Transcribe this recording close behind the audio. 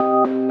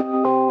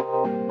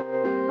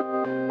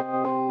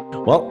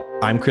Well,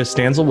 I'm Chris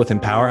Stanzel with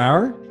Empower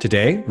Hour.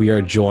 Today, we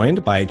are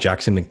joined by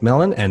Jackson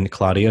McMillan and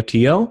Claudia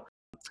Tio.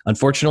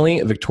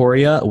 Unfortunately,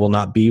 Victoria will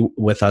not be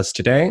with us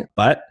today,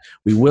 but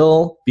we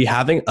will be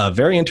having a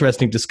very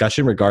interesting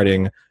discussion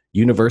regarding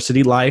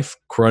university life,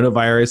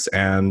 coronavirus,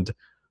 and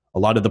a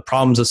lot of the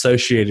problems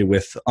associated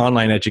with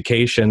online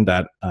education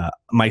that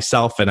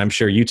myself and I'm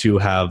sure you two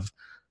have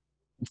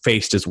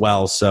faced as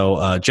well.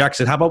 So,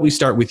 Jackson, how about we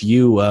start with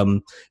you?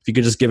 If you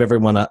could just give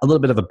everyone a little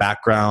bit of a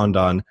background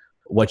on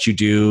what you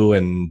do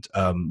and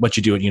what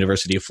you do at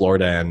University of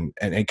Florida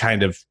and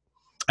kind of,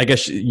 I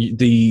guess,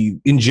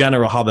 in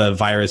general, how the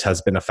virus has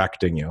been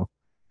affecting you.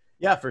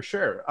 Yeah, for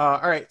sure.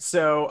 All right.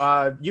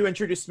 So you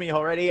introduced me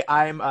already.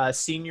 I'm a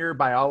senior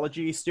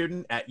biology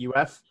student at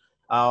UF.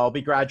 I'll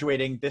be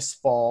graduating this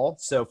fall.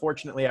 So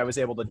fortunately, I was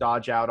able to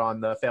dodge out on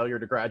the failure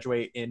to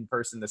graduate in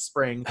person this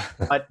spring.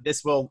 But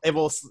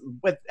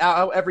with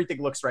how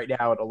everything looks right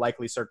now, it'll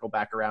likely circle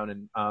back around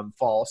in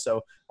fall.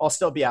 So I'll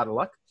still be out of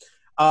luck.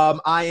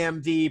 I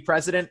am the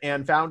president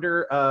and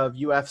founder of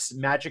UF's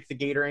Magic the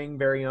Gathering,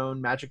 very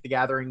own Magic the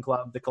Gathering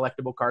Club, the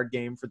collectible card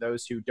game for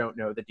those who don't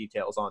know the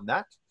details on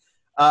that.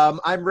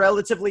 I'm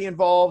relatively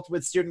involved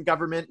with student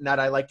government in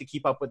that I like to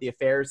keep up with the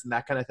affairs and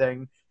that kind of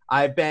thing.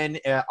 I've been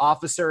an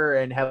officer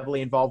and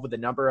heavily involved with a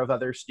number of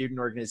other student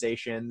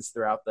organizations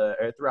throughout the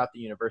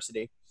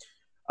university.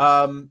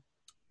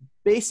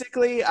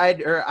 Basically,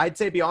 I'd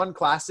say beyond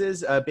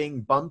classes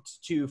being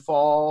bumped to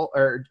fall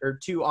or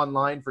to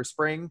online for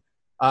spring,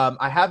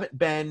 I haven't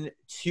been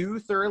too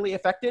thoroughly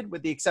affected,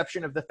 with the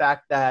exception of the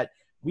fact that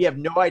we have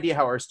no idea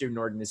how our student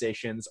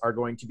organizations are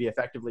going to be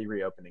effectively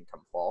reopening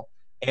come fall.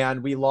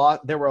 And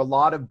there were a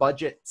lot of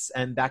budgets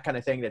and that kind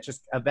of thing, that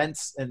just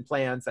events and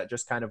plans that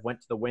just kind of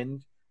went to the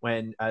wind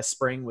when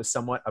spring was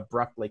somewhat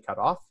abruptly cut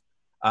off.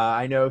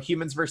 I know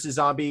Humans vs.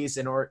 Zombies,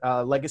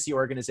 a legacy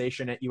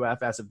organization at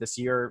UF as of this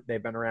year.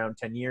 They've been around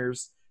 10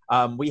 years.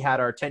 We had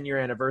our 10-year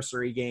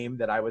anniversary game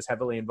that I was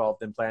heavily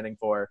involved in planned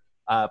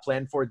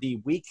for the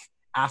week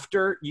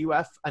after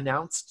UF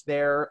announced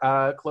their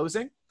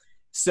closing.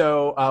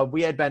 So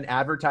we had been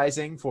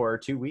advertising for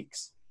 2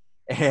 weeks.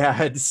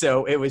 And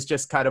so it was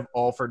just kind of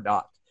all for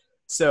naught.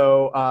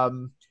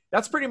 So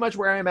that's pretty much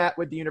where I'm at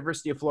with the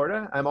University of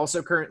Florida. I'm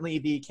also currently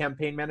the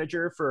campaign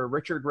manager for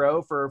Richard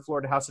Rowe for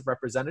Florida House of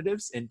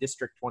Representatives in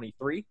District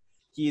 23.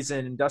 He's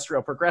an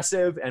industrial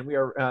progressive, and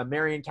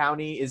Marion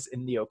County is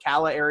in the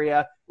Ocala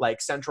area,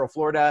 like Central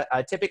Florida.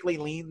 Typically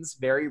leans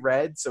very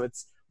red, so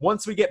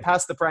once we get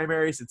past the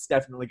primaries, it's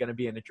definitely going to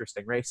be an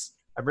interesting race.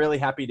 I'm really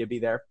happy to be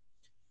there.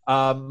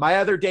 My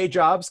other day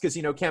jobs, because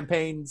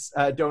campaigns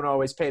don't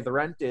always pay the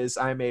rent, is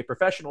I'm a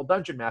professional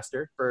dungeon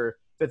master for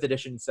 5th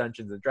edition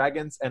Dungeons and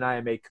Dragons, and I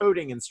am a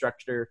coding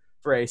instructor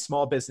for a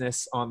small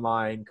business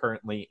online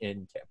currently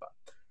in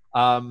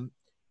Tampa.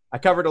 I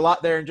covered a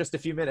lot there in just a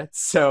few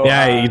minutes. So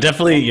yeah, you're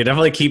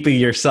definitely keeping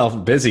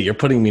yourself busy. You're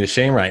putting me to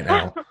shame right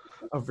now.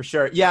 Oh, for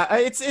sure. Yeah,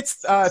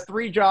 it's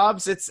 3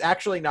 jobs. It's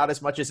actually not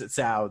as much as it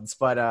sounds,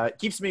 but it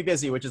keeps me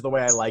busy, which is the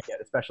way I like it,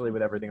 especially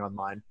with everything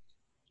online.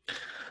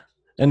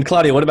 And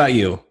Claudia, what about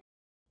you?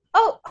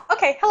 Oh,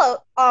 okay. Hello.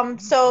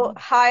 So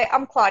hi,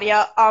 I'm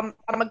Claudia. I'm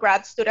a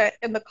grad student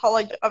in the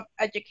College of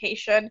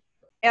Education,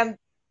 and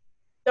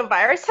the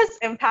virus has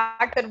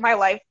impacted my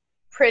life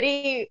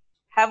pretty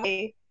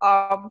heavily.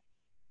 And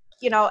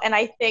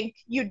I think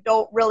you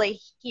don't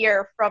really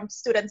hear from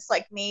students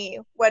like me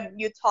when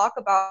you talk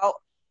about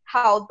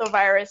how the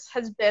virus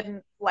has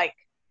been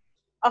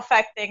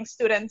affecting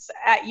students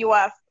at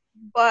UF,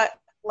 but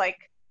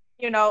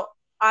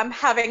I'm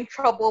having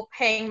trouble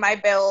paying my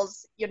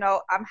bills,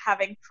 I'm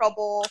having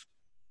trouble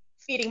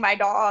feeding my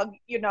dog,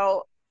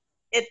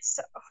 it's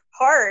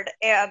hard.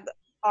 And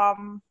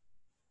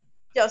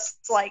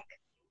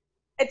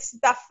it's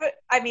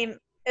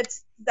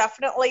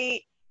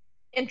definitely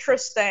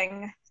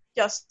interesting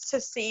just to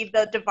see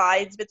the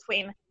divides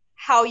between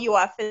how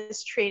UF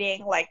is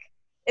treating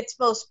its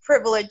most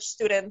privileged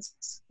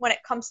students when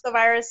it comes to the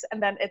virus,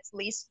 and then its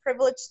least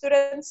privileged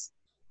students.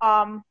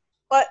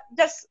 But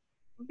just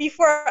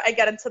before I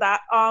get into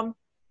that,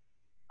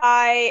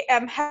 I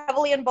am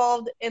heavily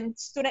involved in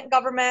student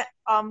government,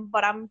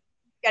 but I'm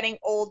getting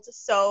old,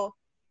 so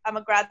I'm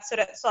a grad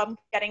student, so I'm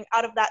getting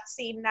out of that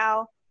scene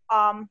now.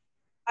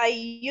 I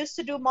used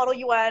to do Model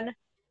UN.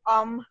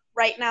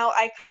 Right now,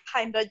 I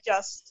kind of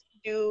just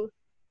do,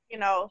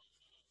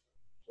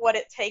 what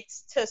it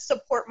takes to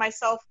support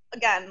myself.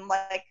 Again,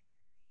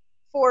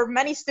 for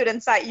many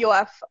students at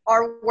UF,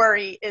 our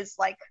worry is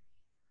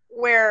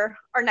where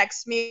our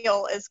next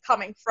meal is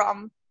coming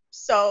from.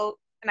 So,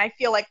 and I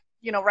feel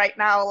right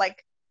now,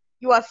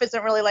 UF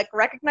isn't really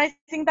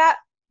recognizing that,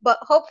 but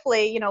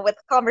hopefully, with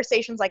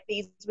conversations like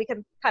these, we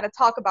can kind of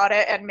talk about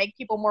it and make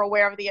people more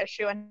aware of the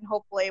issue, and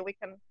hopefully we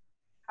can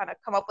kind of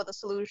come up with a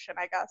solution,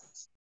 I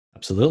guess.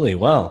 Absolutely.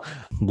 Well,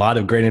 a lot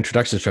of great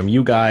introductions from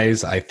you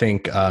guys. I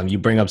think you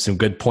bring up some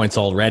good points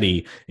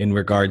already in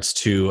regards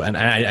to, and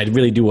I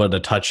really do want to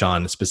touch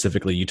on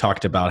specifically, you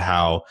talked about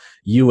how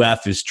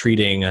UF is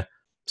treating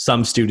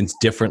some students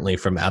differently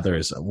from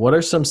others. What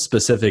are some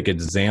specific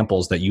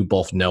examples that you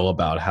both know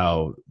about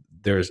how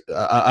there's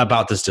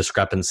about this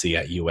discrepancy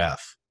at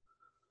UF?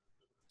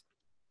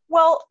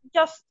 Well,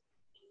 just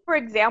for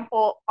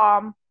example,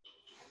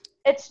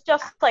 it's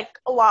just like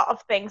a lot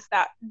of things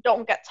that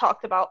don't get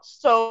talked about.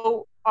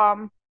 So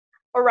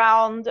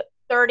around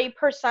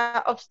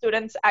 30% of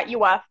students at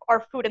UF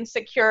are food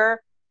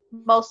insecure,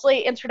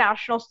 mostly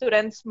international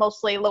students,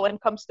 mostly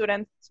low-income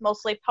students,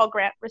 mostly Pell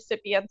Grant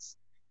recipients.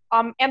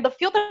 And the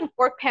Field and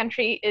Fork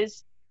Pantry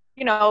is,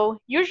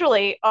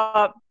 usually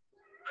a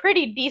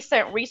pretty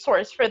decent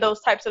resource for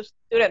those types of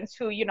students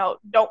who,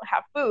 don't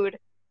have food.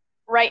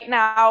 Right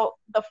now,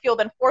 the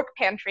Field and Fork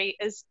Pantry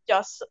is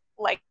just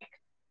like,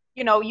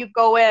 you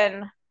go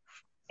in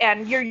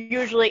and you're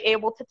usually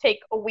able to take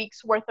a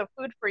week's worth of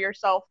food for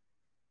yourself.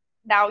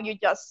 Now you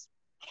just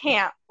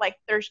can't, like,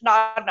 there's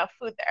not enough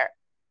food there.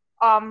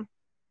 And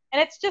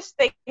it's just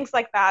things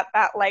like that,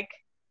 like,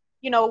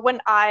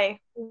 when I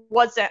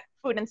wasn't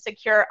food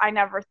insecure, I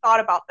never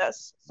thought about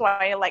this. So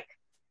I, like,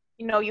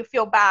 you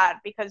feel bad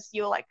because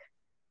you, like,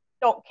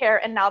 don't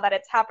care. And now that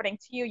it's happening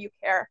to you, you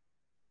care.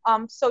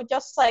 So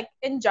just, like,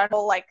 in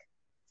general, like,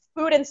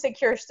 food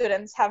insecure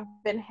students have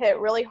been hit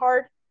really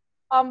hard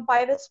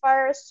by this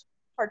virus,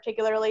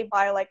 particularly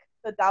by, like,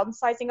 the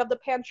downsizing of the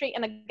pantry.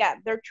 And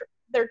again,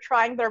 they're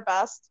trying their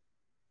best,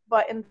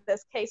 but in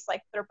this case,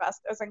 like, their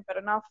best isn't good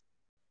enough.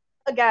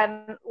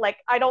 Again, like,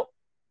 I don't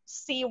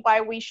see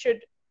why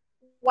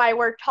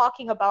we're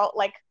talking about,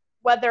 like,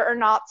 whether or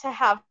not to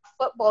have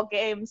football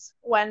games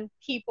when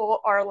people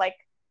are, like,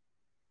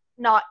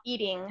 not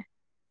eating,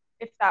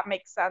 if that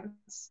makes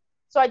sense.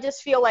 So I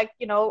just feel like,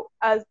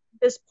 at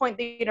this point,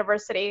 the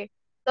university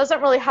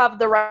doesn't really have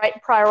the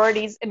right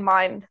priorities in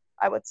mind,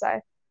 I would say.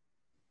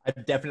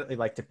 I'd definitely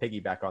like to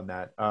piggyback on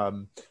that.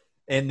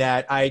 In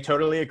that I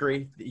totally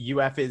agree.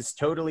 UF is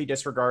totally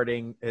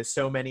disregarding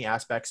so many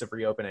aspects of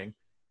reopening.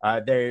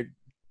 They're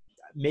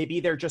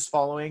just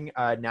following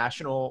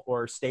national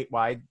or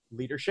statewide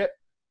leadership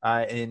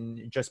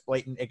in just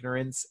blatant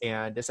ignorance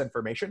and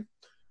disinformation.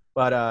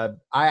 But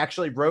I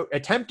actually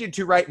attempted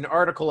to write an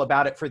article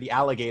about it for the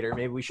Alligator.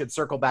 Maybe we should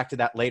circle back to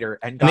that later.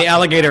 And the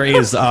Alligator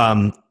is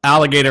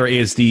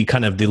the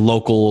kind of the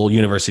local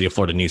University of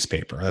Florida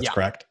newspaper. That's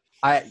correct.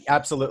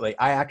 Absolutely.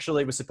 I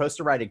actually was supposed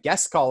to write a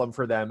guest column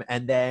for them,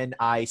 and then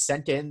I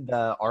sent in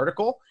the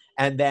article,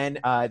 and then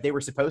they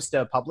were supposed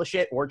to publish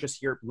it or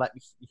just let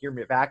me hear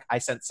me back. I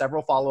sent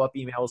several follow-up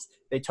emails.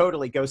 They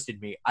totally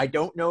ghosted me. I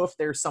don't know if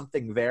there's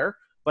something there,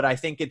 but I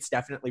think it's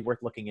definitely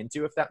worth looking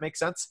into, if that makes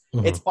sense.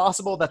 Mm-hmm. It's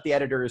possible that the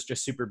editor is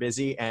just super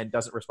busy and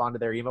doesn't respond to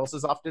their emails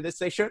as often as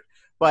they should,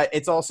 but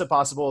it's also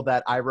possible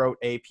that I wrote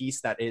a piece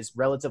that is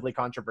relatively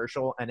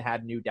controversial and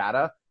had new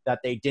data that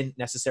they didn't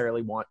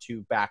necessarily want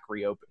to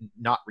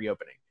not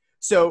reopening.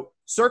 So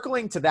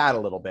circling to that a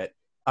little bit,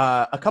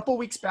 a couple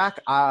weeks back,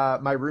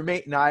 my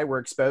roommate and I were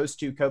exposed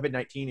to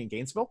COVID-19 in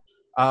Gainesville.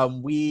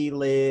 We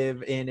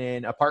live in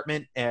an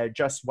apartment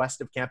just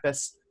west of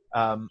campus,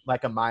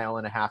 like a mile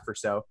and a half or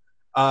so.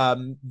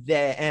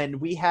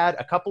 And we had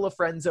a couple of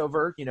friends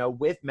over,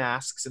 with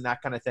masks and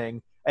that kind of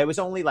thing. It was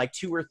only like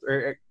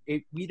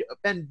we'd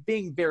been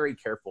being very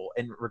careful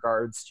in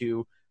regards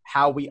to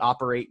how we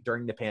operate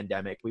during the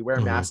pandemic. We wear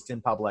masks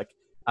in public.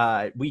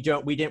 We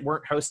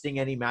weren't hosting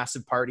any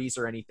massive parties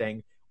or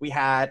anything. We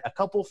had a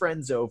couple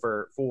friends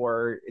over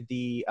for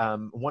the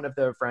one of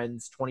the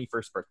friends'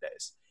 21st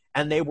birthdays,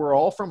 and they were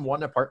all from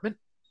one apartment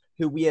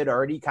who we had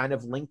already kind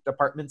of linked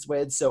apartments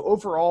with. So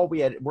overall,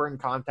 we're in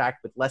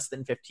contact with less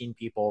than 15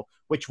 people,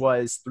 which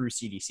was through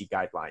CDC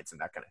guidelines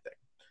and that kind of thing.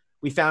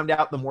 We found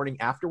out the morning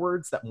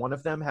afterwards that one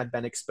of them had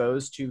been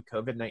exposed to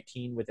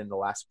COVID-19 within the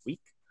last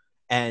week.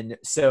 And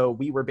so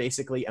we were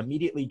basically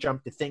immediately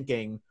jumped to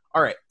thinking,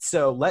 all right,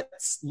 so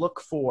let's look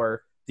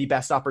for the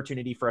best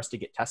opportunity for us to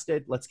get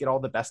tested. Let's get all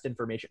the best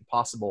information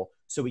possible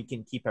so we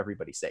can keep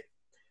everybody safe.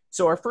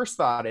 So our first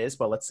thought is,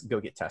 well, let's go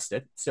get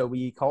tested. So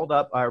we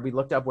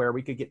looked up where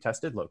we could get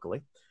tested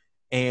locally,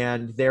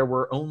 and there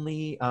were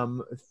only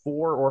 4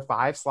 or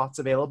 5 slots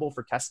available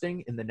for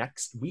testing in the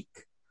next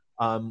week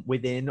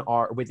within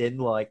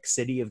like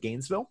city of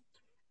Gainesville.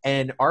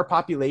 And our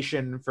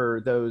population,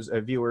 for those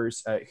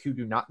viewers who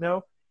do not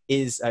know,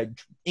 is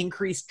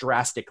increased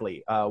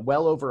drastically,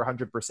 well over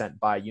 100%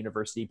 by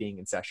university being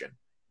in session.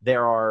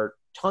 There are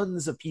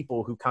tons of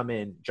people who come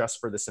in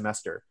just for the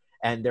semester,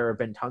 and there have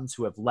been tons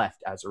who have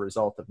left as a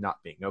result of not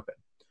being open.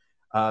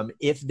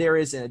 If there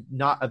is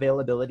not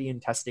availability in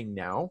testing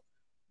now,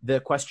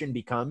 the question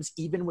becomes,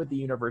 even with the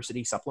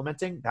university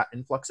supplementing that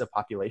influx of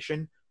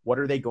population, what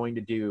are they going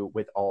to do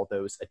with all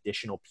those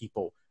additional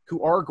people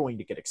who are going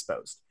to get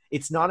exposed?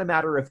 It's not a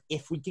matter of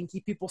if we can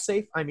keep people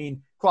safe. I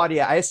mean,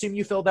 Claudia, I assume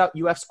you filled out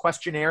UF's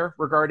questionnaire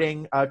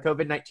regarding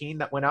COVID-19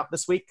 that went out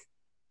this week?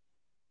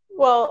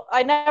 Well,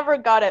 I never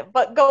got it,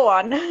 but go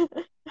on.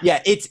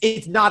 Yeah,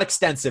 it's not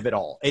extensive at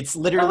all. It's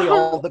literally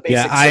all the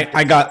basics. Yeah,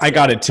 I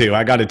got it too.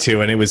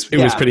 And it was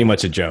pretty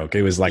much a joke.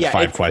 It was like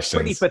 5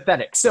 questions. Pretty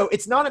pathetic. So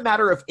it's not a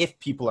matter of if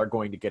people are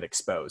going to get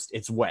exposed.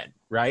 It's when,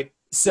 right?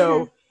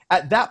 So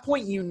at that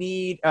point, you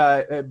need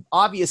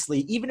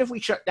obviously, even if we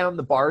shut down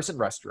the bars and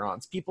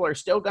restaurants, people are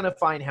still going to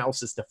find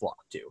houses to flock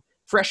to.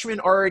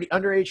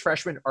 underage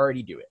freshmen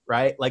already do it,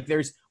 right? Like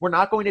we're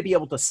not going to be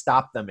able to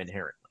stop them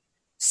inherently.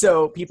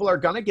 So people are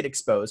going to get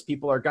exposed.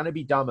 People are going to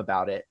be dumb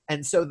about it.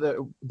 And so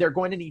they're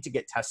going to need to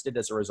get tested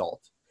as a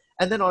result.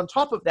 And then on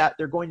top of that,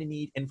 they're going to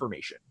need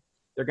information.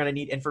 They're going to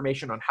need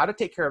information on how to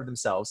take care of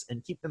themselves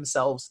and keep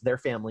themselves, their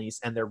families,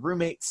 and their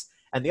roommates,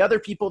 and the other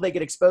people they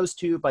get exposed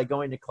to by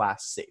going to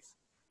class safe.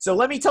 So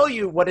let me tell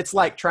you what it's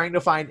like trying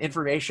to find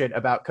information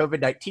about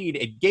COVID-19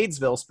 in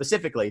Gainesville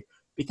specifically,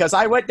 because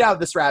I went down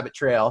this rabbit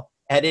trail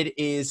and it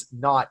is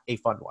not a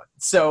fun one.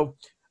 So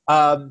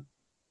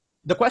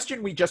the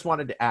question we just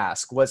wanted to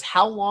ask was,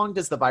 how long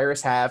does the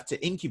virus have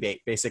to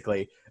incubate,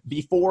 basically,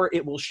 before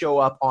it will show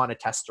up on a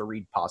test to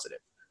read positive?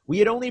 We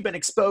had only been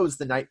exposed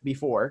the night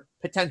before,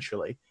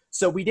 potentially,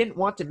 so we didn't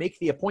want to make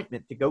the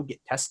appointment to go get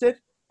tested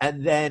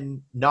and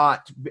then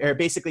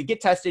basically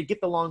get tested, get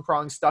the long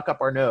prong stuck up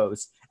our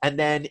nose, and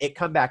then it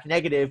come back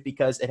negative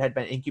because it had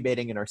been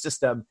incubating in our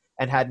system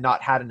and had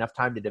not had enough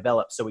time to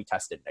develop, so we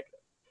tested negative.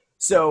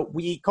 So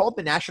we called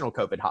the National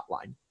COVID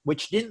Hotline,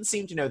 which didn't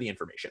seem to know the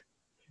information.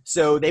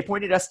 So they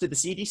pointed us to the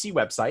CDC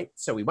website.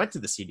 So we went to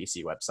the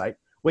CDC website,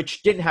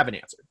 which didn't have an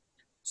answer.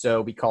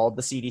 So we called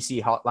the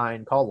CDC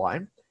hotline call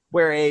line,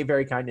 where a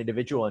very kind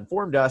individual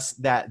informed us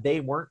that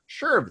they weren't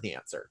sure of the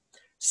answer.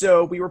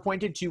 So we were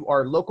pointed to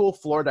our local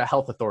Florida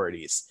health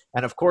authorities.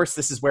 And of course,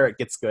 this is where it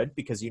gets good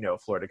because,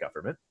 Florida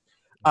government.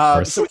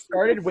 So we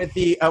started with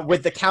the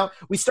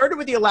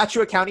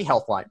Alachua County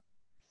Healthline.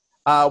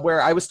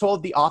 Where I was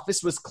told the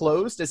office was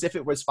closed as if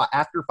it was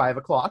after 5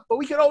 o'clock, but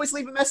we could always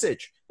leave a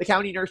message. The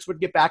county nurse would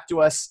get back to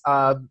us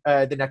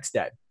the next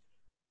day.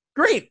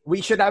 Great,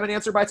 we should have an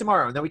answer by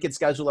tomorrow, and then we can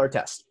schedule our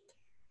test.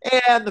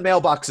 And the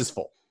mailbox is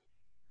full.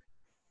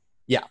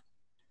 Yeah.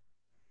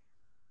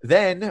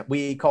 Then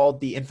we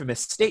called the infamous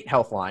state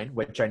health line,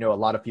 which I know a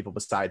lot of people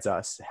besides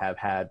us have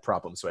had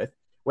problems with,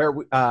 where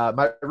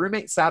my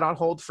roommate sat on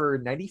hold for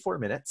 94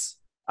 minutes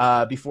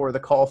before the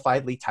call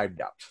finally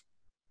timed out.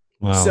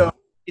 Wow. So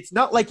it's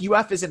not like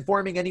UF is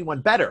informing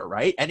anyone better,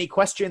 right? Any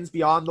questions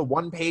beyond the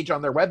one page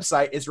on their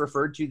website is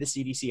referred to the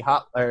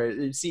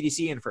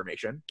CDC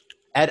information.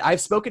 And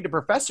I've spoken to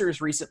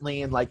professors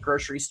recently in like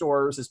grocery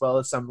stores, as well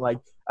as some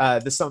of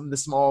the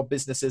small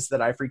businesses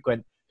that I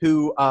frequent,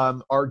 who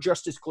are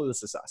just as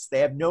clueless as us. They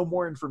have no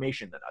more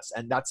information than us,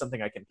 and that's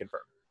something I can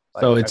confirm.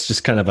 So it's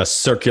just kind of a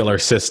circular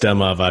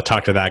system of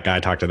talk to that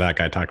guy, talk to that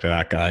guy, talk to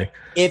that guy.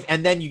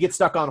 And then you get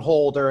stuck on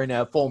hold or in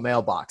a full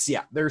mailbox.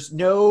 Yeah, there's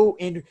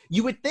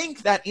you would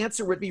think that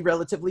answer would be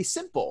relatively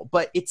simple,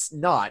 but it's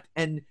not.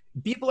 And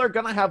people are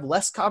going to have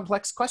less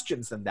complex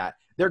questions than that.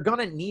 They're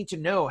going to need to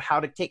know how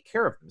to take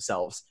care of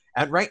themselves.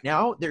 And right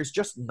now, there's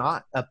just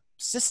not a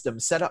system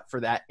set up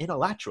for that in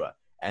Alachua.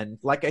 And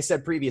like I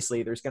said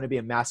previously, there's going to be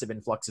a massive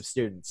influx of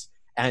students.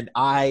 And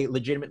I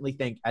legitimately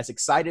think, as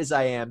excited as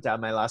I am to have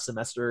my last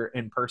semester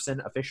in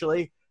person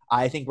officially,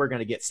 I think we're going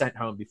to get sent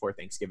home before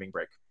Thanksgiving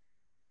break.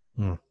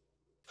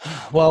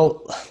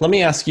 Well, let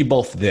me ask you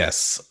both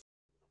this.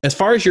 As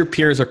far as your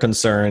peers are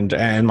concerned,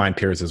 and my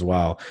peers as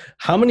well,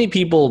 how many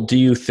people do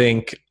you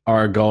think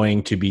are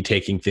going to be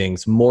taking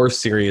things more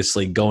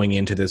seriously going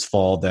into this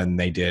fall than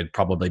they did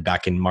probably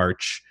back in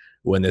March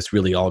when this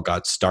really all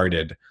got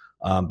started?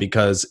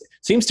 Because it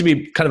seems to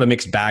be kind of a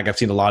mixed bag. I've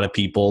seen a lot of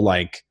people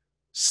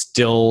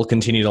still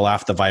continue to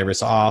laugh the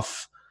virus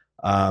off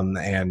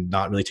and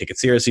not really take it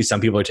seriously. Some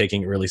people are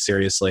taking it really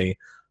seriously.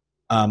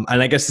 And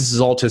I guess this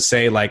is all to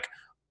say,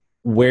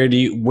 where do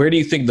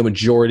you think the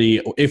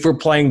majority, if we're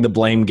playing the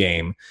blame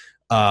game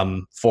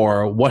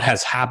for what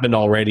has happened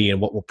already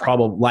and what will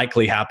probably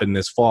likely happen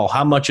this fall,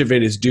 how much of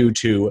it is due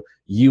to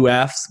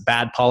UF's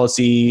bad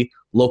policy,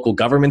 local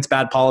government's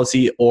bad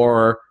policy,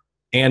 or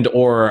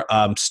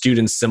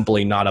students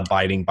simply not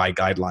abiding by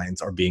guidelines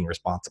or being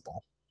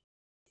responsible?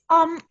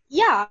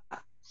 Yeah.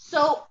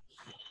 So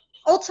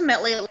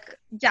ultimately,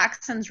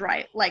 Jackson's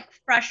right.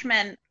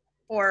 Freshmen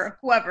or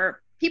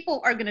whoever,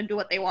 people are going to do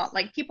what they want.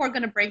 People are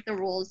going to break the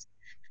rules.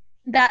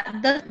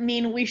 That doesn't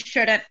mean we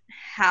shouldn't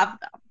have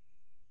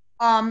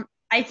them.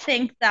 I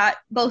think that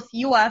both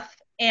UF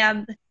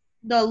and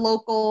the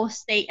local,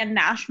 state, and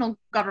national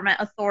government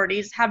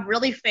authorities have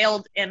really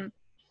failed in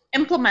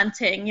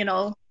implementing,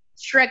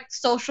 strict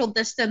social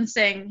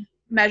distancing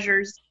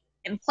measures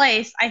in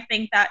place. I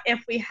think that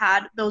if we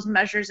had those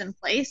measures in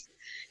place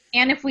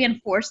and if we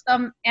enforce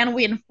them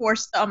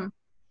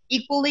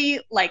equally,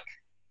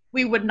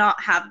 we would not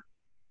have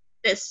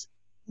this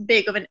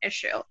big of an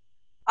issue.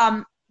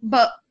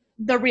 But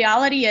the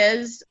reality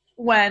is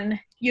when,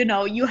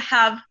 you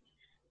have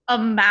a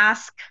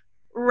mask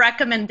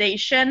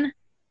recommendation,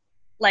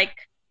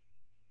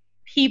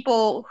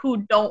 people who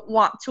don't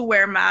want to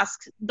wear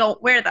masks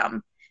don't wear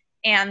them.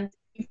 And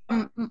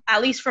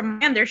at least from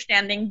my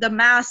understanding, the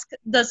mask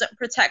doesn't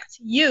protect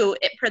you.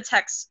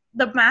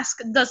 The mask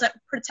doesn't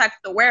protect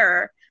the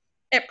wearer.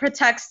 It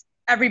protects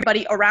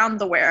everybody around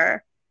the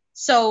wearer.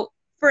 So,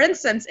 for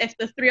instance, if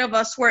the three of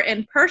us were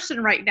in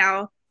person right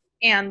now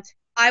and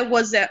I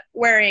wasn't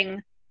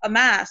wearing a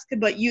mask,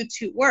 but you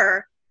two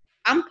were,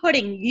 I'm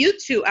putting you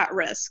two at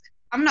risk.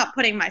 I'm not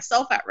putting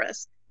myself at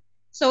risk.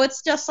 So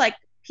it's just like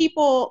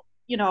people,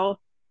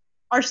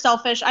 are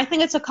selfish. I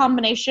think it's a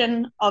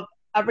combination of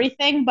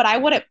everything, but I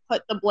wouldn't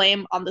put the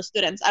blame on the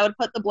students. I would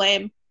put the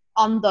blame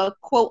on the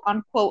quote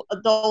unquote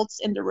adults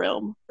in the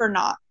room for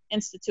not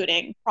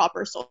instituting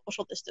proper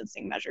social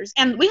distancing measures.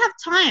 And we have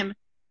time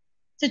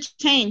to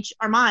change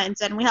our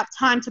minds and we have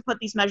time to put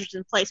these measures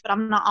in place, but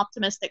I'm not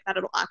optimistic that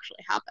it'll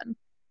actually happen.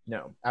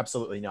 No,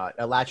 absolutely not.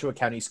 Alachua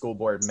County School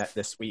Board met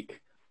this week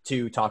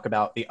to talk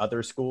about the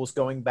other schools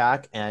going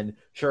back. And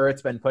sure,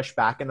 it's been pushed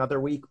back another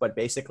week, but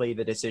basically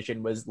the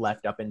decision was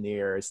left up in the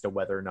air as to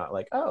whether or not,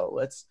 like, oh,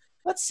 let's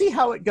see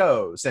how it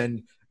goes.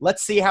 And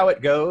let's see how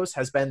it goes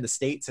has been the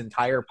state's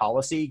entire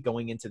policy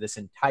going into this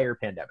entire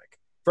pandemic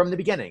from the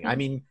beginning. I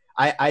mean,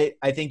 I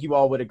think you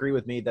all would agree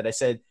with me that I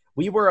said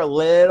we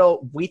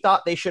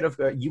thought they should have,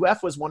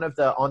 UF was one of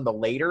on the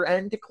later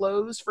end to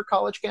close for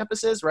college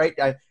campuses, right?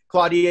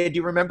 Claudia, do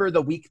you remember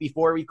the week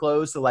before we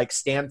closed, like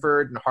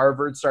Stanford and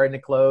Harvard starting to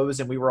close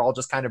and we were all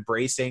just kind of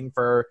bracing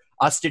for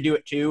us to do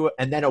it too.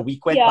 And then a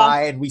week went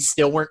by and we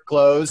still weren't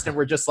closed and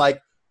we're just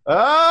like,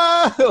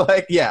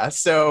 like, yeah.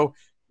 So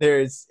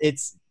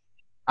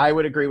I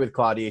would agree with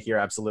Claudia here.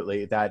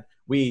 Absolutely. That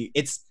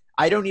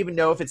I don't even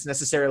know if it's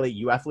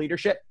necessarily UF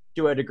leadership.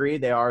 To a degree,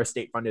 they are a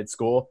state-funded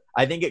school.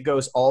 I think it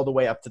goes all the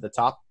way up to the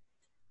top.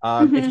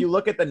 If you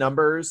look at the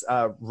numbers,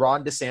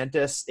 Ron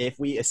DeSantis, if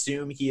we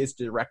assume he is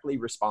directly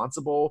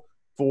responsible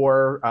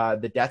for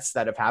the deaths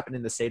that have happened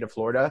in the state of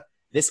Florida,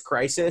 this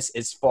crisis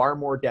is far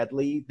more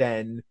deadly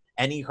than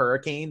any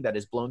hurricane that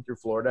has blown through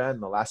Florida in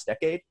the last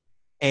decade.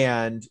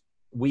 And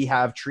we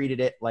have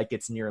treated it like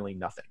it's nearly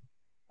nothing.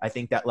 I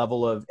think that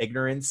level of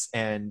ignorance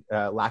and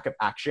lack of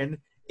action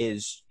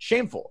is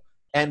shameful.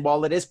 And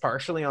while it is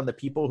partially on the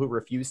people who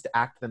refuse to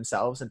act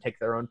themselves and take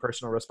their own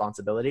personal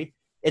responsibility,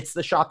 it's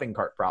the shopping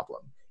cart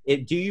problem.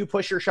 Do you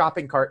push your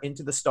shopping cart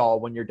into the stall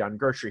when you're done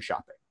grocery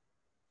shopping?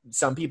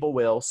 Some people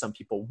will, some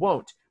people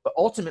won't. But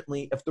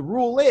ultimately, if the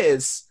rule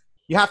is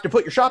you have to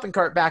put your shopping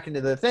cart back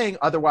into the thing,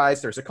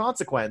 otherwise there's a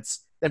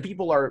consequence, then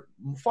people are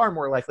far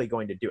more likely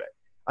going to do it.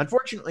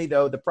 Unfortunately,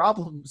 though, the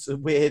problems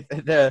with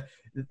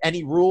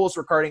any rules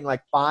regarding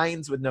like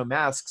fines with no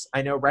masks,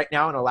 I know right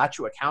now in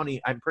Alachua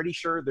County, I'm pretty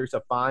sure there's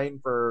a fine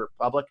for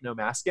public no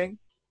masking.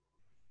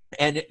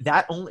 And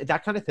that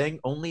kind of thing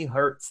only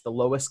hurts the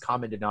lowest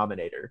common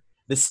denominator.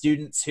 The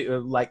students who,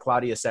 like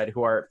Claudia said,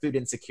 who are food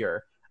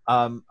insecure.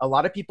 A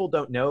lot of people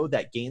don't know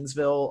that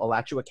Gainesville,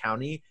 Alachua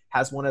County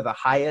has one of the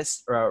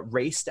highest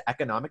race to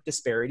economic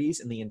disparities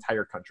in the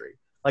entire country.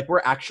 Like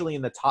we're actually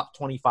in the top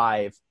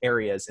 25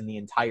 areas in the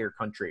entire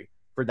country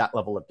for that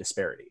level of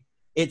disparity.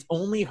 It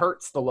only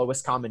hurts the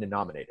lowest common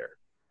denominator.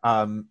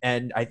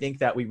 And I think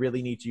that we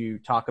really need to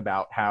talk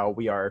about how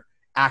we are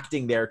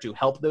acting there to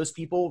help those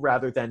people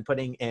rather than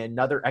putting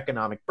another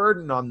economic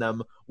burden on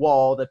them,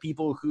 while the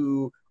people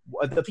who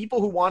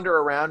wander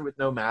around with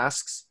no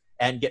masks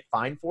and get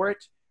fined for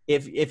it,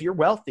 if you're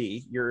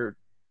wealthy, you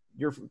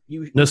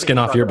no skin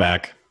off your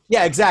back.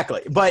 Yeah,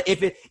 exactly. But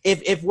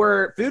if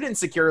we're food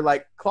insecure,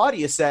 like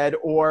Claudia said,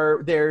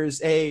 or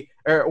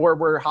or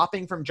we're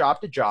hopping from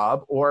job to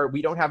job, or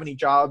we don't have any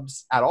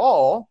jobs at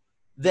all,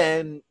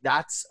 then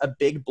that's a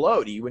big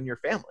blow to you and your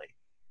family.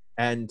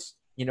 And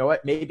you know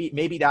what?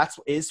 Maybe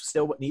is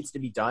still what needs to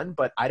be done,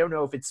 but I don't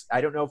know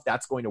if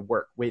that's going to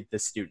work with the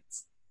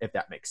students, if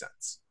that makes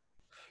sense.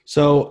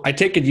 So I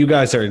take it you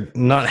guys are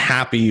not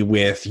happy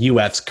with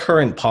UF's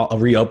current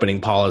reopening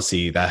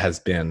policy that has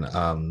been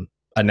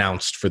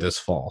announced for this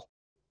fall.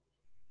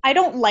 I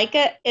don't like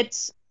it.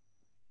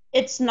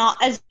 It's not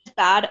as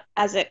bad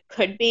as it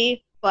could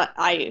be, but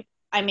I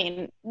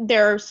mean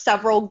there are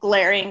several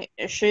glaring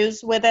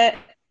issues with it.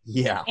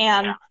 Yeah.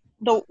 And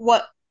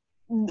what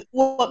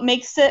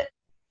makes it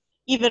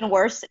even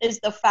worse is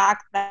the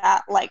fact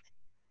that like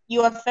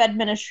UF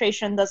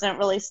administration doesn't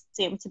really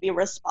seem to be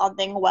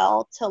responding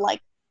well to like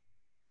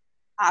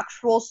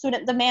actual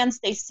student demands.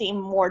 They seem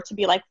more to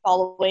be like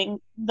following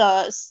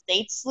the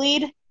state's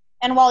lead.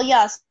 And while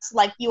yes,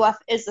 like UF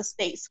is a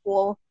state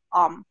school,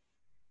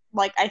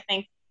 like I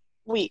think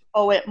we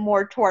owe it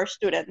more to our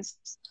students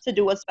to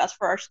do what's best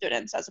for our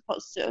students as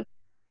opposed to,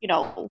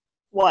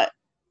 what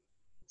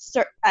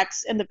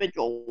X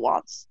individual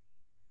wants.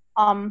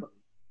 And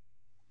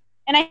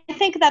I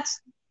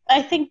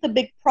think the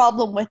big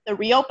problem with the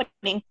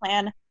reopening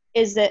plan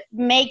is it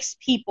makes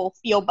people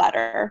feel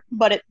better,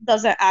 but it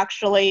doesn't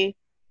actually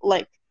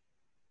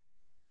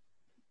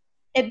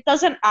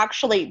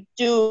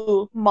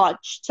do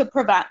much to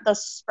prevent the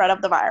spread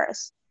of the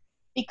virus.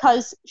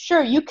 Because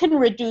sure, you can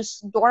reduce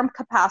dorm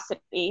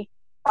capacity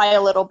by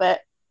a little bit.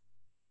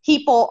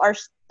 People are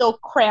still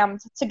crammed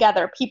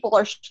together. People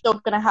are still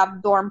going to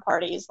have dorm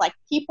parties. Like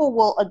people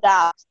will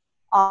adapt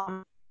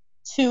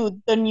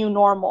to the new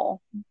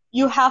normal.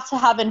 You have to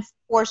have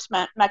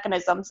enforcement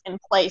mechanisms in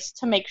place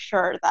to make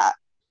sure that,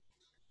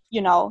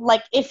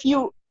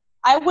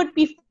 I would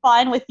be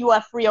fine with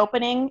UF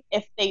reopening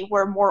if they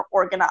were more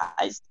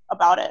organized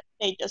about it.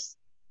 It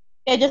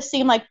just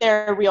seemed like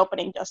they're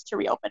reopening just to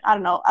reopen. I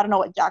don't know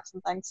what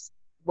Jackson thinks.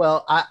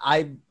 Well,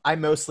 I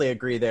mostly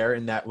agree there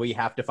in that we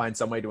have to find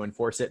some way to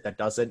enforce it that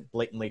doesn't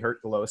blatantly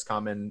hurt the lowest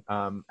common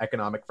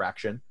economic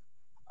fraction.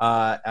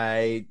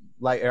 I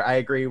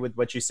agree with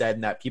what you said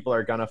in that people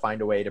are gonna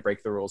find a way to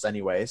break the rules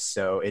anyways,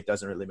 so it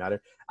doesn't really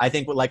matter. I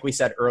think, like we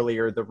said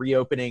earlier, the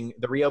reopening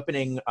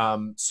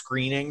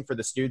screening for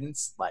the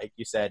students, like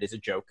you said, is a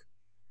joke.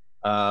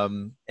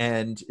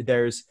 And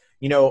there's,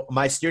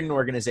 my student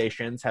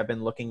organizations have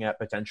been looking at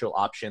potential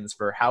options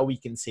for how we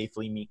can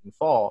safely meet in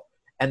fall.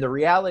 And the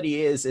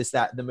reality is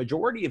that the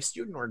majority of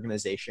student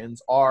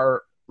organizations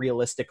are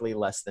realistically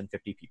less than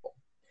 50 people.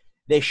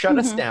 They shut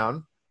us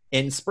down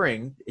in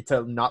spring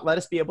to not let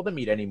us be able to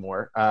meet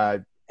anymore.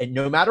 And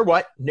no matter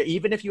what,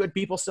 even if you had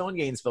people still in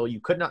Gainesville, you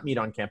could not meet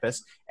on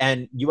campus.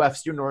 And UF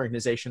student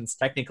organizations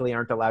technically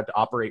aren't allowed to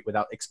operate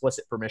without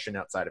explicit permission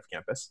outside of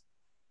campus.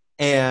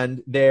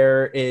 And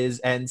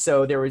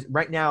so there is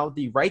right now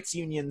the rights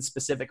union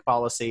specific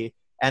policy,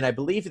 and I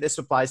believe this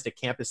applies to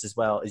campus as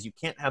well, is you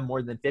can't have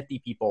more than 50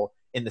 people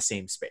in the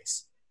same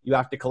space. You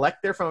have to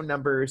collect their phone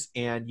numbers,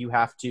 and you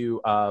have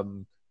to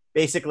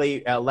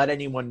basically let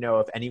anyone know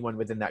if anyone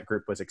within that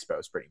group was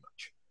exposed, pretty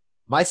much.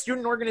 My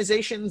student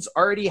organizations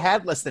already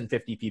had less than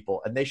 50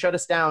 people, and they shut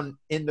us down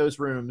in those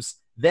rooms.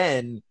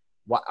 Then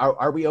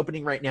are we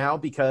opening right now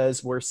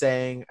because we're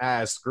saying,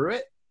 screw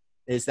it?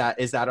 Is that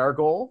our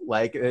goal?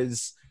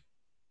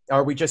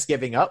 Are we just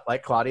giving up?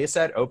 Like Claudia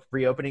said,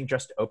 reopening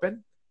just to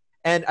open?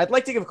 And I'd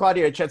like to give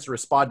Claudia a chance to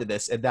respond to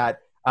this, in that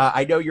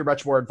I know you're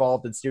much more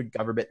involved in student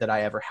government than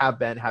I ever have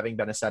been, having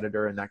been a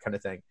senator and that kind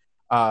of thing.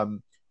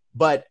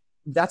 But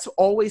that's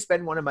always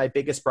been one of my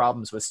biggest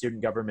problems with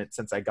student government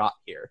since I got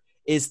here,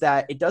 is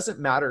that it doesn't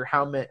matter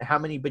how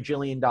many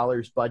bajillion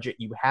dollars budget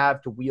you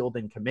have to wield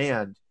and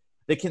command.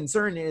 The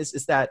concern is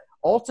that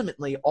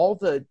ultimately all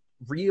the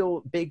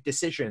real big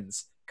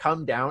decisions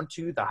come down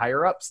to the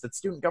higher ups that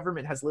student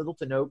government has little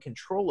to no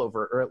control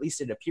over, or at least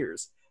it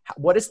appears.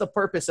 What is the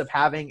purpose of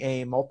having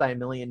a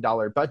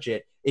multi-million-dollar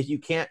budget if you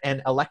can't,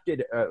 and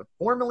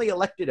formally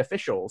elected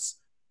officials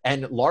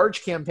and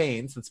large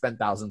campaigns that spend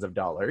thousands of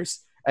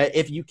dollars,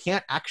 if you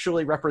can't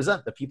actually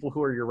represent the people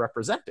who you're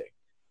representing?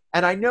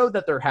 And I know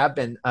that there have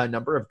been a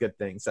number of good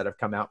things that have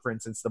come out. For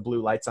instance, the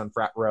Blue Lights on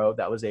Frat Row,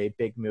 that was a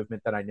big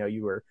movement that I know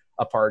you were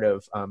a part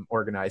of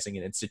organizing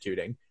and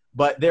instituting.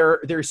 But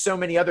there's so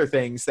many other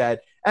things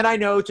that, and I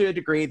know to a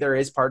degree there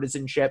is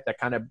partisanship that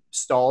kind of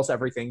stalls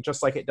everything,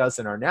 just like it does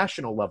in our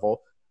national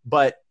level.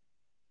 But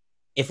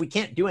if we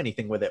can't do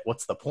anything with it,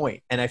 what's the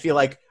point? And I feel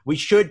like we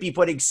should be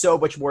putting so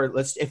much more.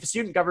 If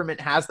student government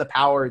has the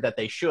power that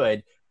they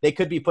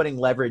could be putting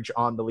leverage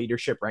on the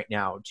leadership right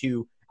now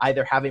to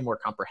either have a more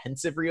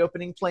comprehensive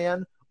reopening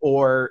plan,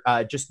 or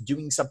just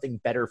doing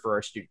something better for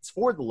our students,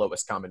 for the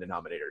lowest common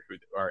denominator who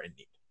are in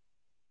need.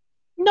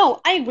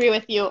 No, I agree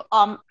with you.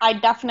 I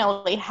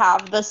definitely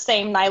have the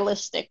same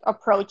nihilistic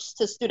approach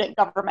to student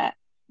government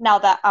now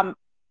that I'm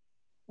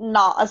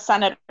not a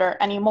senator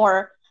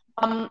anymore.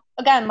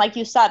 Again, like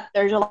you said,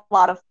 there's a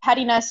lot of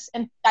pettiness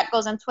that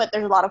goes into it.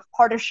 There's a lot of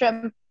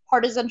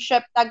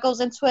partisanship that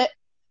goes into it.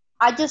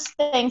 I just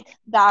think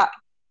that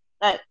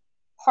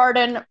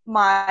pardon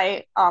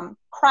my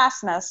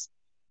crassness,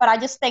 but I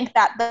just think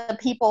that the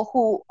people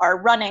who are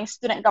running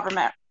student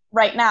government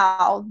right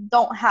now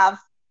don't have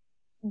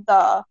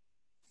the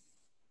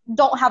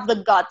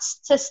guts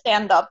to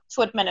stand up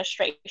to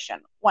administration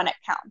when it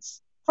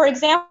counts. For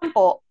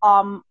example,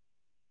 one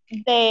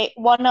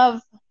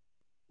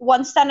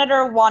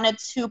senator wanted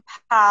to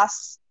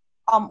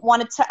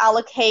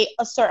allocate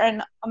a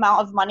certain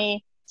amount of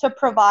money to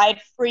provide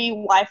free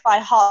Wi-Fi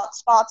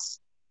hotspots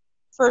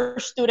for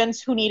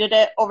students who needed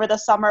it over the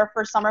summer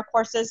for summer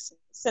courses,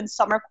 since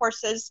summer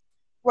courses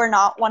were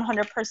not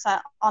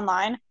 100%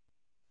 online.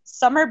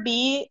 Summer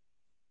B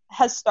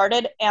has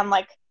started, and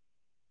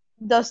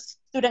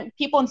the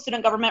people in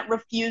student government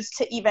refuse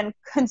to even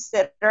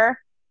consider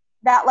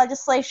that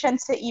legislation,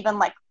 to even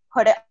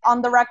put it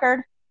on the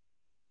record,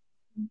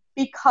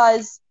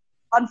 because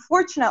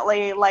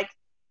unfortunately,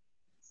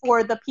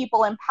 for the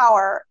people in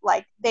power,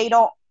 they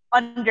don't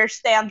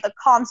understand the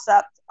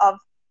concept of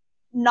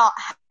not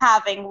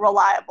having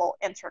reliable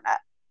internet.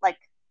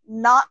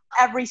 Not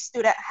every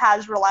student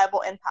has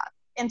reliable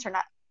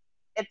internet.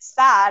 It's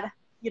sad,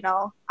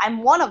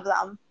 I'm one of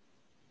them,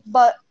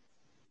 but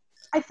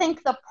I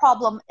think the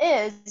problem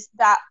is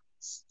that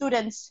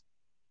students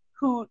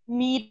who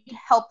need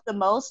help the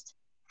most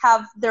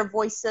have their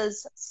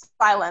voices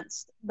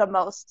silenced the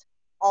most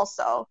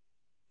also.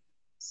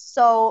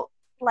 So,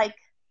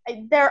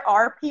 there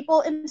are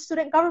people in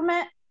student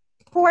government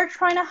who are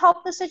trying to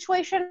help the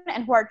situation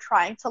and who are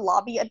trying to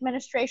lobby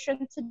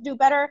administration to do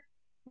better.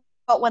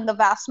 But when the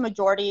vast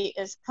majority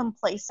is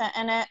complacent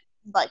in it,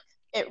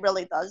 it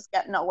really does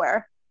get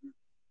nowhere.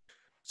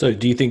 So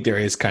do you think there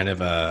is kind of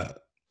a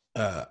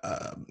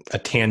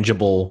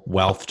tangible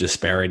wealth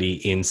disparity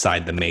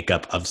inside the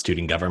makeup of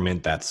student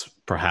government that's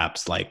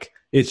perhaps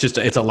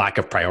it's a lack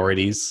of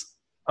priorities?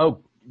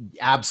 Oh,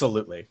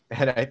 absolutely.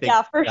 And I think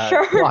for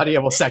sure.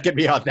 Claudia will second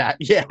me on that.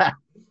 Yeah.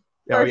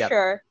 Oh for yeah.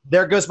 sure.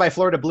 There goes my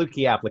Florida Blue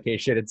Key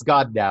application. It's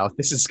gone now.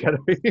 This is gonna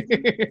be.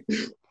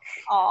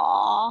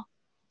 Aww.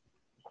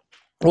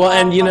 Well,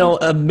 and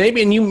Um,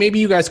 maybe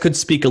you guys could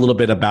speak a little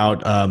bit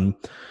about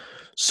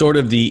sort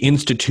of the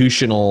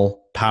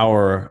institutional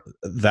power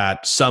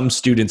that some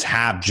students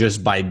have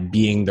just by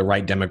being the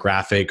right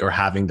demographic or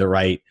having the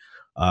right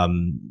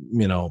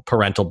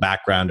parental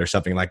background or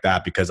something like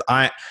that. Because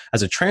I,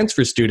 as a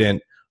transfer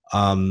student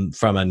from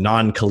a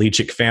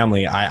non-collegiate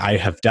family, I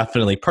have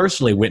definitely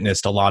personally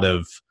witnessed a lot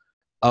of,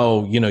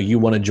 oh, you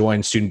want to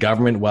join student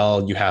government,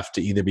 well, you have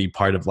to either be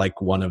part of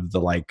like one of the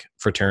like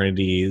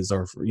fraternities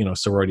or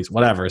sororities,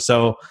 whatever.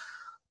 So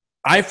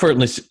I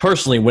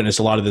personally witnessed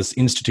a lot of this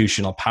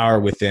institutional power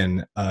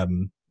within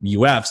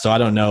UF. So I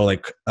don't know,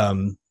 like,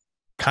 kind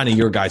of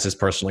your guys'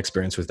 personal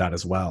experience with that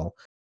as well.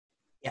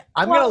 Yeah,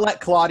 I'm gonna let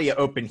Claudia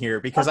open here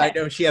because I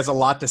know she has a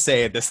lot to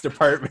say in this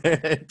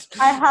department.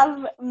 I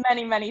have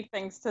many, many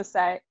things to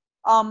say.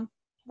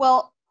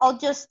 Well,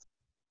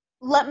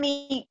 let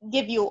me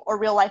give you a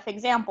real life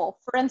example.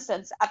 For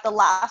instance, at the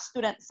last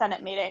student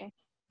senate meeting,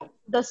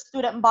 the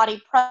student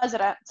body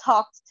president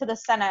talked to the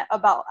Senate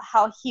about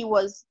how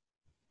his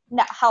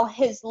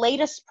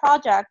latest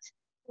project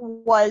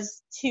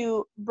was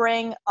to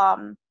bring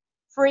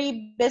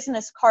free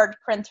business card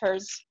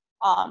printers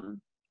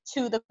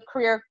to the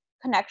Career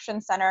Connection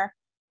Center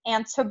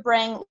and to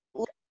bring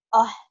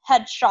a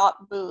headshot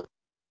booth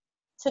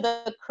to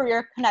the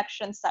Career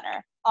Connection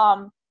Center.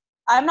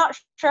 I'm not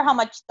sure how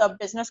much the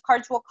business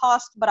cards will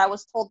cost, but I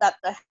was told that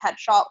the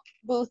headshot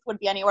booth would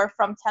be anywhere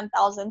from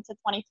 $10,000 to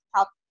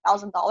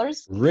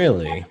 $20,000.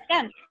 Really?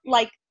 Again,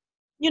 like,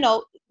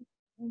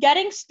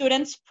 getting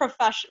students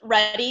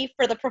ready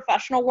for the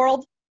professional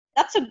world,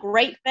 that's a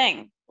great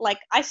thing. Like,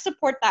 I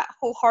support that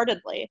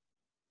wholeheartedly.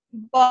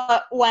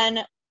 But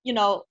when,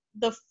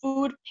 the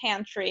food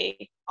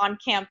pantry on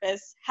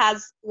campus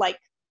has like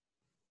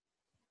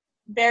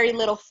very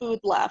little food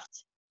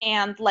left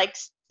and like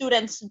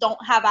students don't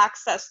have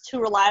access to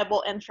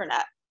reliable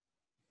internet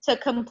to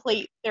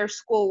complete their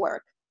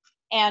schoolwork,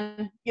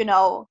 and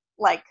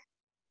like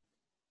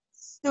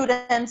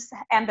students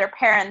and their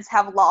parents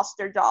have lost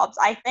their jobs,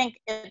 I think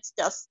it's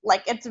just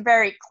like it's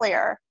very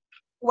clear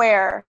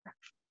where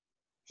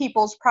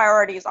people's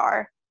priorities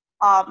are.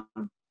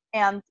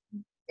 And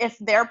if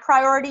their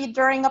priority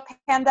during a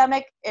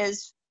pandemic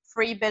is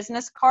free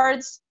business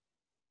cards,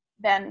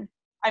 then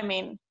I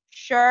mean,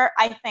 sure,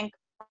 I think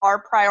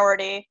our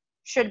priority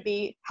should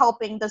be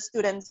helping the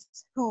students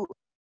who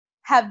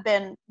have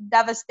been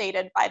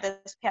devastated by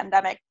this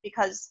pandemic,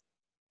 because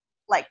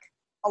like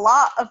a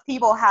lot of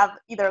people have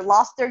either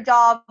lost their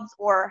jobs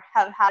or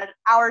have had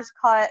hours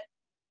cut,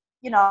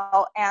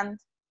 and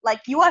like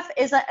UF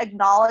isn't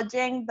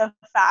acknowledging the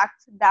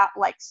fact that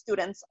like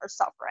students are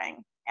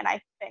suffering. And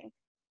I think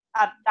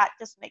that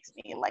just makes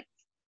me like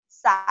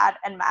sad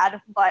and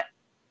mad. But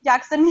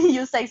Jackson,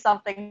 you say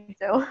something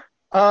too.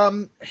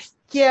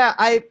 Yeah,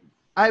 I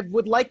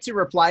would like to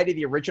reply to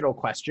the original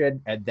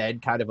question and then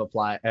kind of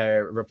reply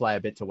a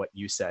bit to what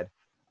you said.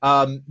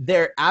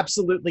 There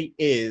absolutely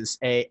is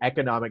a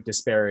economic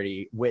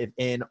disparity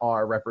within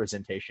our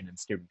representation in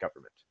student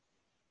government.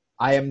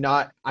 I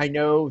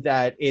know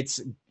that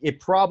it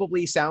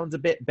probably sounds a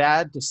bit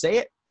bad to say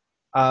it.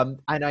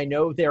 And I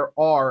know there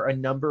are a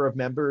number of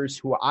members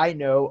who I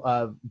know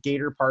of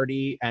Gator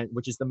Party,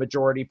 which is the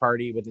majority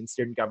party within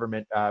student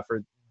government,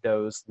 for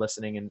those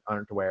listening and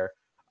aren't aware,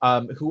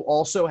 who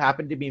also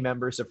happen to be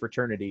members of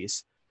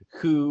fraternities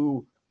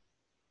who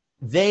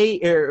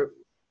they've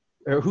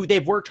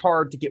worked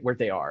hard to get where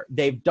they are.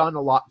 They've done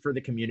a lot for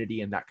the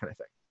community and that kind of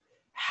thing.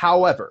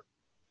 However,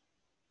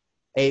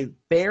 a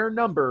fair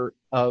number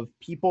of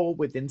people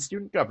within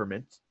student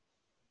government,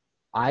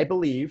 I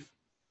believe,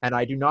 and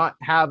I do not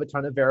have a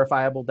ton of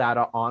verifiable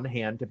data on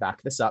hand to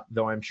back this up,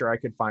 though I'm sure I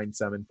could find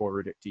some and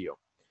forward it to you.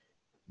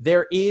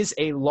 There is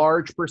a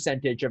large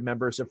percentage of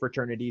members of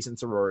fraternities and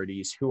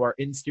sororities who are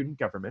in student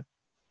government.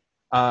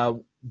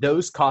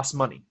 Those cost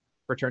money.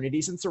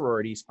 Fraternities and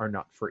sororities are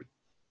not free.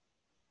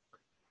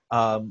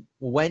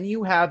 When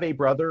you have a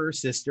brother or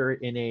sister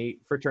in a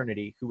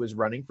fraternity who is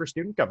running for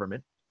student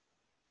government,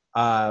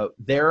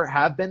 there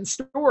have been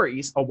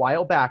stories a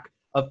while back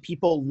of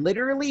people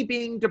literally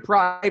being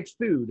deprived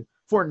food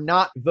for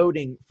not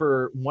voting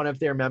for one of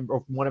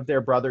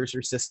their brothers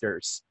or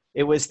sisters.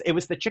 It was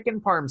the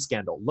chicken parm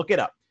scandal. Look it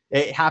up.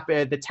 It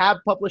happened. The Tab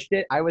published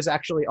it. I was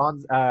actually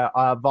on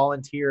a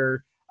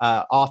volunteer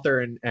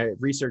author and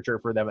researcher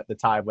for them at the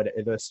time when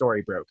the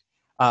story broke.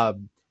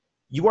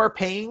 You are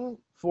paying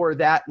for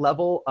that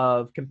level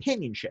of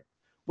companionship,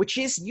 which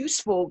is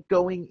useful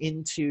going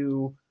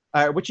into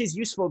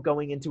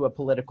a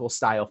political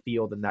style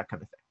field and that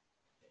kind of thing.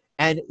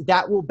 And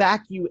that will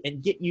back you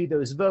and get you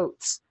those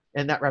votes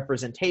and that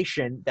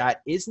representation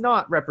that is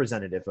not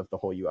representative of the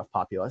whole UF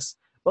populace,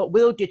 but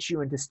will get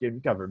you into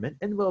student government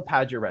and will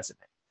pad your resume.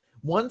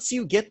 Once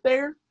you get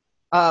there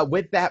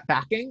with that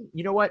backing,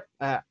 you know what?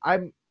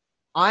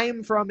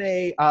 I'm from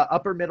a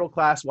upper middle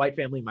class white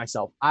family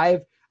myself.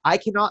 I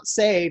cannot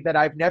say that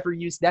I've never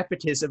used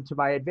nepotism to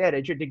my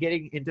advantage into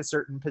getting into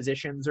certain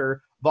positions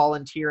or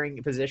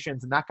volunteering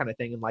positions and that kind of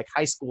thing in like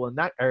high school, and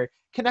that or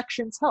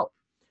connections help.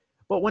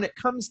 But when it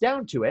comes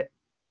down to it,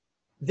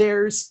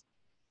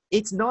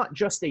 it's not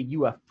just a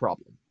UF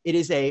problem. It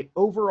is a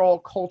overall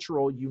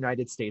cultural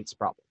United States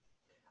problem.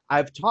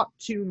 I've talked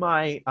to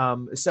my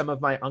some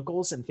of my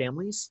uncles and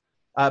families,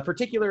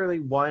 particularly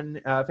one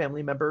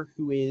family member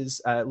who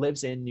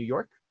lives in New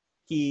York.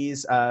 He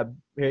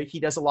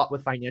does a lot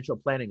with financial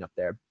planning up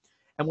there.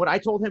 And when I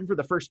told him for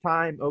the first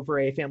time over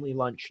a family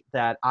lunch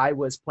that I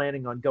was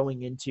planning on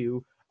going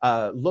into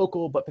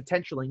local but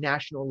potentially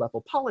national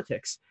level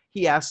politics,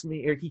 he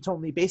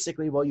told me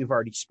basically, well, you've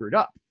already screwed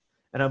up.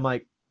 And I'm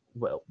like,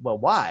 well,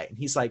 why? And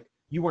he's like,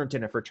 you weren't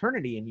in a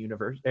fraternity in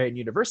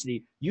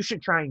university. You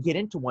should try and get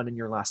into one in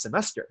your last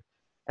semester.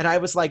 And I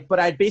was like, but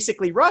I'd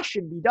basically rush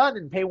and be done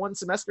and pay one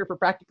semester for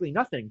practically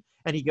nothing.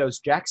 And he goes,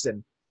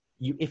 Jackson,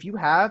 if you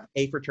have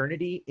a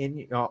fraternity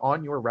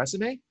on your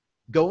resume,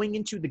 going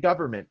into the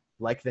government,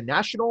 like the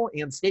national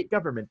and state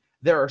government,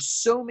 there are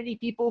so many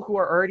people who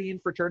are already in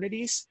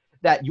fraternities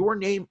that your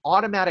name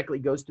automatically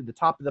goes to the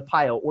top of the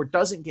pile or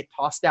doesn't get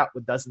tossed out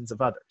with dozens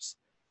of others.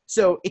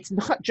 So it's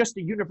not just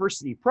a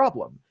university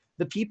problem.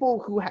 The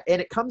people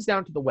and it comes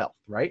down to the wealth,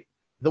 right?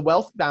 The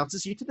wealth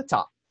bounces you to the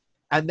top.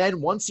 And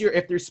then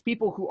if there's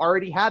people who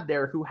had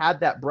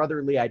that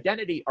brotherly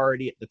identity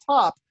already at the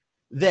top,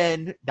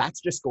 then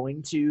that's just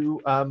going to,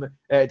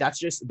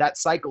 that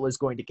cycle is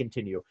going to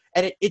continue.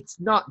 And it's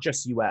not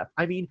just UF.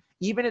 I mean,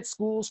 even at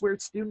schools where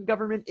student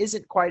government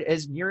isn't quite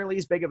as nearly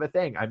as big of a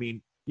thing. I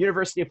mean,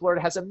 University of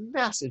Florida has a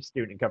massive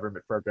student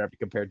government program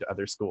compared to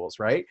other schools,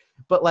 right?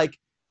 But like,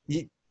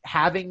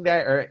 having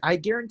that, or I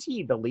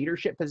guarantee the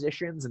leadership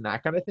positions and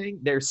that kind of thing,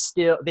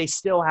 they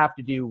still have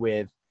to do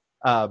with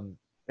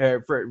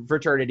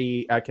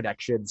fraternity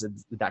connections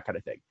and that kind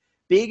of thing.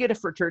 Being in a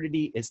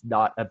fraternity is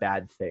not a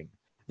bad thing.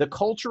 The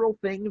cultural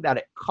thing that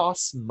it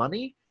costs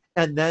money,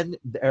 and then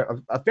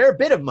a fair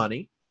bit of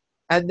money,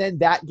 and then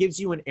that gives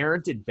you an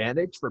errant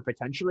advantage for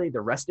potentially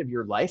the rest of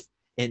your life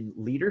in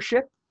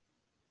leadership.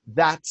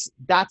 That's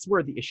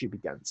where the issue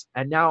begins.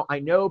 And now I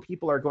know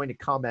people are going to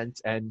comment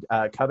and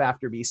come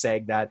after me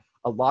saying that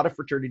a lot of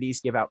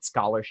fraternities give out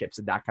scholarships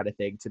and that kind of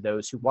thing to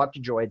those who want to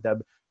join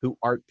them who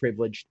aren't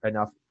privileged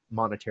enough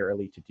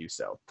monetarily to do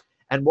so.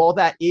 And while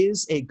that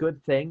is a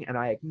good thing, and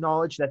I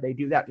acknowledge that they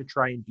do that to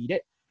try and beat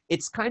it,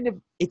 it's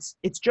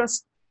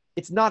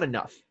not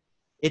enough.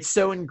 It's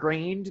so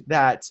ingrained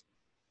that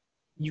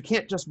you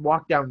can't just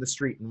walk down the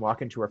street and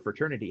walk into a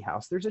fraternity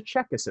house. There's a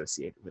check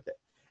associated with it.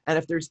 And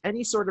if there's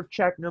any sort of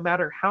check, no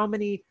matter how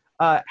many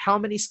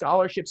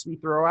scholarships we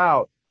throw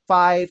out,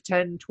 5,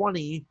 10,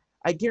 20,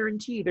 I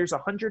guarantee there's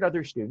 100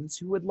 other students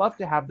who would love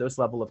to have those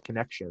level of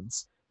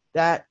connections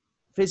that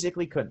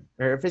physically can't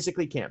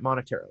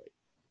monetarily.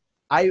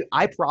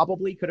 I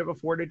probably could have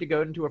afforded to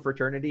go into a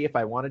fraternity if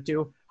I wanted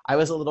to. I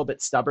was a little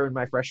bit stubborn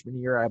my freshman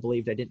year. I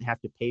believed I didn't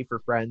have to pay for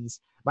friends.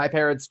 My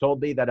parents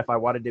told me that if I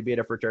wanted to be in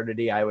a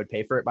fraternity, I would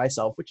pay for it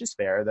myself, which is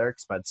fair. They're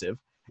expensive.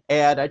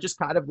 And I just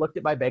kind of looked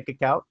at my bank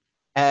account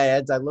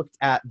and I looked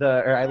at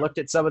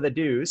some of the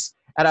dues,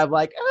 and I'm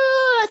like,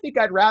 I think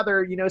I'd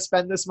rather,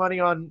 spend this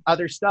money on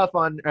other stuff,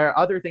 on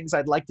other things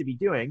I'd like to be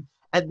doing.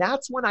 And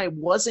that's when I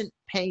wasn't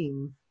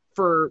paying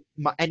for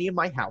any of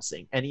my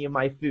housing, any of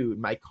my food,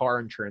 my car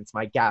insurance,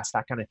 my gas,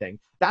 that kind of thing.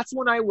 That's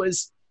when I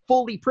was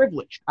fully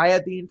privileged. I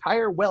had the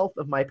entire wealth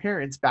of my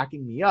parents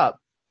backing me up,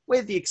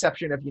 with the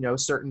exception of,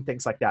 certain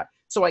things like that.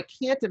 So I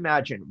can't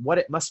imagine what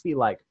it must be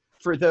like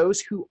for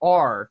those who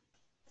are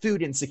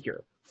food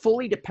insecure,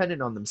 fully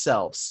dependent on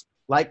themselves,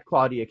 like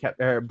Claudia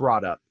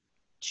brought up,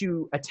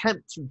 to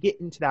attempt to get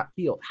into that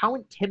field. How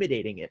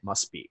intimidating it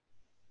must be.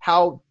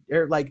 I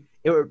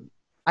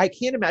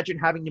can't imagine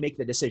having to make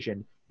the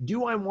decision.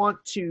 Do I want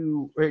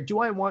to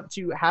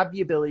have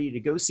the ability to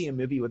go see a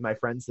movie with my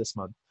friends this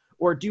month?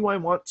 Or do I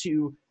want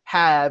to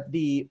have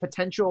the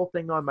potential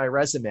thing on my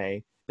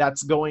resume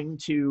that's going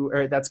to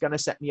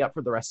set me up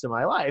for the rest of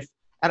my life?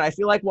 And I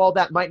feel like, while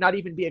that might not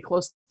even be a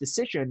close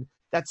decision,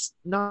 that's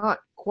not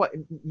quite,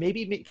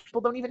 maybe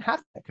people don't even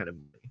have that kind of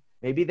money.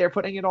 Maybe they're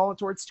putting it all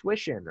towards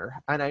tuition,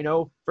 and I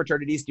know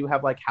fraternities do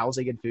have like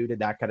housing and food and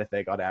that kind of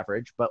thing on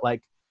average, but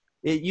like,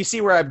 you see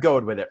where I'm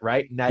going with it,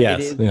 right? And that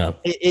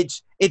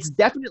Yes, it's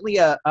definitely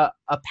a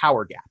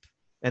power gap.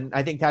 And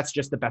I think that's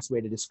just the best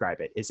way to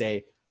describe it, is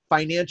a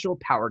financial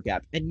power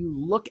gap. And you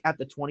look at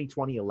the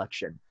 2020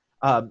 election,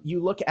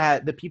 you look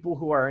at the people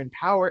who are in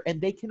power and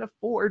they can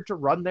afford to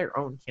run their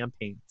own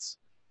campaigns.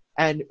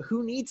 And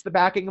who needs the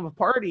backing of a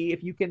party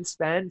if you can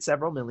spend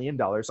several $1 million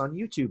on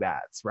YouTube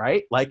ads,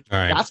 right? Like,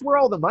 That's where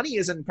all the money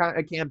is in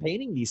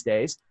campaigning these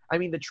days. I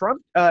mean, the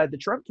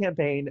Trump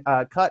campaign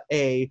cut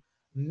a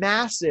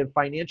massive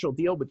financial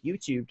deal with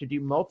YouTube to do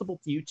multiple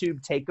YouTube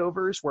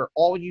takeovers where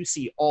all you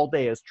see all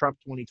day is Trump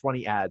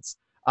 2020 ads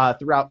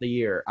throughout the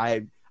year.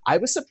 I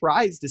was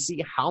surprised to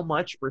see how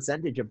much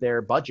percentage of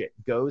their budget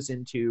goes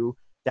into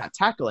that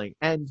tackling.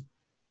 And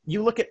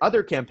you look at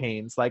other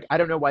campaigns, like, I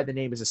don't know why the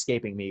name is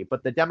escaping me,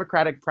 but the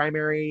Democratic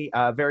primary,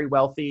 very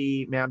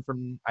wealthy man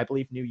from, I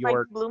believe, New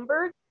York. Like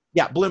Bloomberg?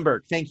 Yeah,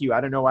 Bloomberg. Thank you.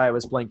 I don't know why I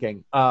was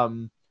blinking.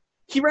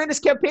 He ran his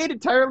campaign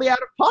entirely out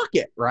of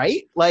pocket,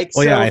 right? Like,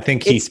 Well, so yeah, I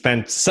think he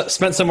spent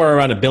somewhere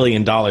around $1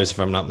 billion, if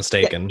I'm not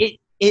mistaken.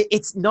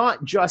 It's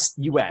not just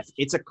UF.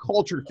 It's a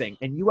culture thing,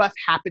 and UF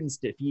happens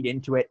to feed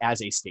into it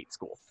as a state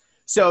school.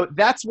 So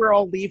that's where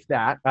I'll leave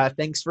that.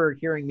 Thanks for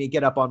hearing me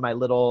get up on my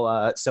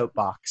little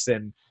soapbox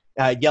and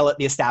yell at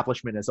the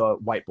establishment as a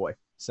white boy.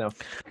 So,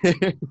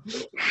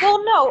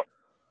 Well, no.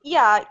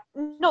 Yeah,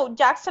 no,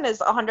 Jackson is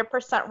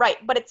 100% right,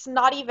 but it's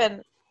not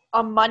even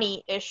a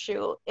money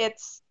issue.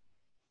 It's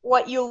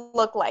what you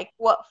look like,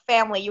 what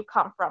family you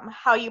come from,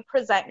 how you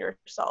present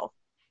yourself.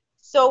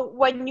 So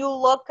when you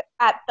look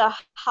at the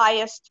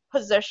highest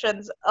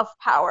positions of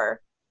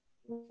power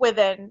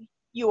within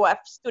UF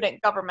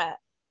student government,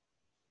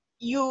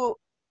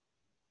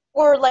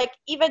 or like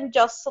even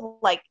just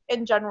like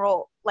in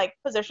general, like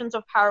positions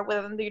of power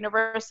within the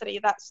university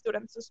that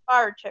students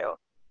aspire to,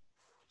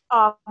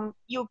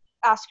 you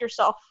ask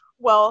yourself,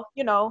 well,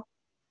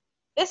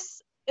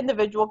 this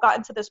individual got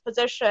into this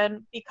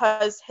position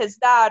because his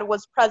dad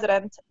was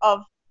president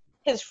of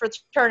his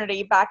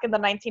fraternity back in the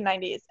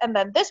 1990s. And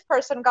then this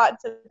person got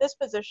into this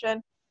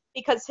position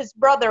because his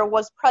brother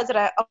was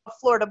president of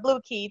Florida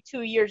Blue Key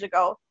 2 years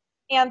ago.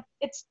 And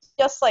it's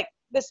just like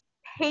this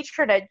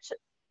patronage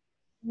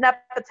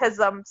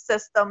nepotism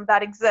system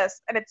that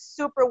exists, and it's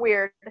super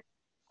weird.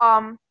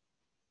 And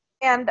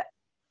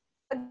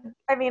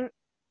I mean,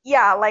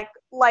 yeah, like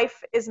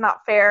life is not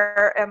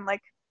fair, and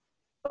like,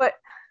 but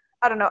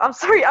I don't know. I'm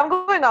sorry, I'm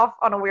going off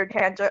on a weird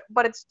tangent,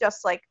 but it's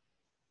just like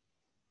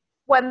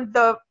when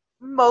the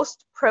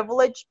most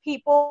privileged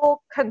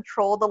people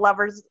control the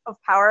levers of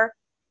power,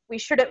 we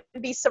shouldn't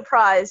be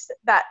surprised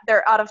that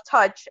they're out of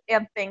touch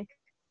and think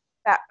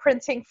that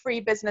printing free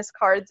business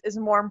cards is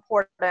more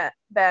important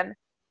than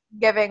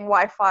giving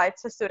Wi-Fi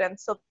to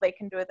students so they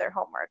can do their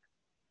homework.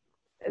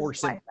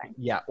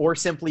 Or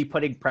simply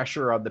putting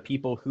pressure on the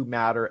people who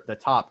matter at the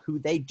top, who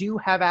they do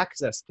have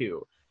access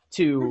to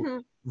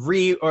to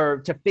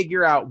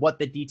figure out what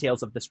the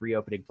details of this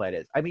reopening plan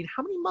is. I mean,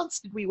 how many months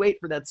did we wait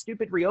for that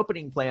stupid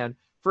reopening plan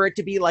for it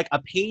to be like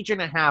a page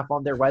and a half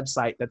on their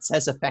website that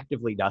says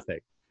effectively nothing,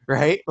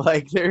 right?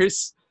 Like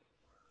there's...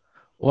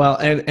 Well,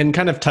 and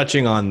kind of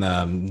touching on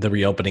the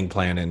reopening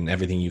plan and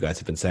everything you guys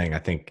have been saying, I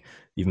think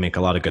you make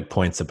a lot of good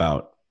points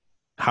about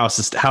how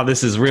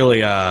this is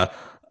really a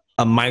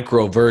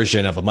micro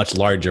version of a much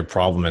larger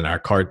problem in our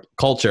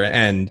culture.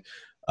 And,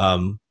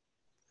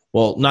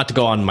 well, not to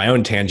go on my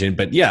own tangent,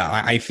 but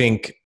yeah, I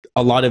think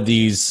a lot of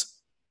these,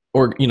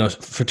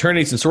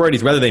 fraternities and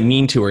sororities, whether they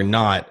mean to or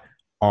not,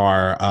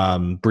 are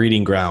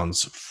breeding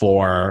grounds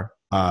for,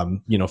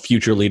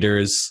 future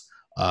leaders,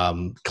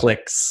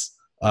 cliques,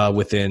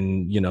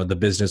 within the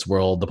business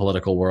world, the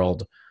political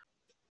world,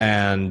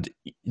 and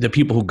the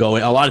people who go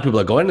in. A lot of people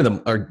that go into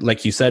them are,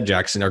 like you said,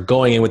 Jackson, are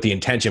going in with the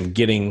intention of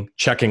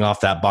checking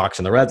off that box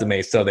in the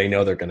resume, so they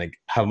know they're going to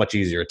have a much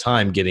easier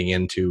time getting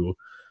into,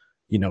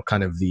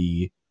 kind of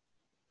the,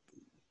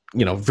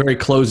 very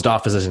closed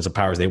off positions of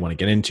powers they want to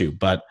get into.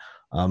 But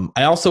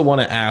I also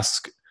want to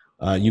ask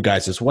you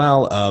guys as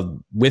well,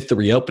 with the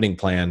reopening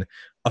plan,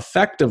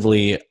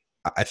 effectively,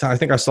 I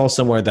think I saw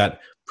somewhere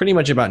that pretty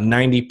much about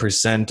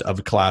 90%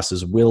 of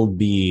classes will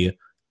be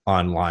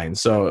online.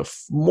 So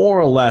more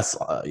or less,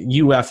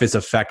 UF is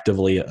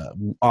effectively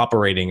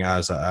operating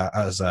as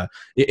a,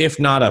 if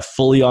not a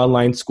fully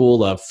online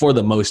school, for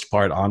the most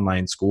part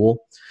online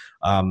school.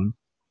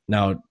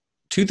 Now,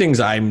 two things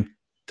I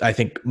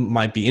think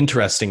might be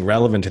interesting,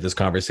 relevant to this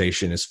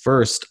conversation is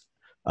first,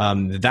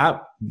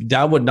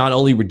 that would not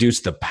only reduce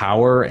the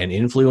power and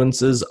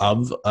influences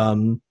of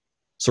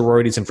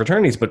sororities and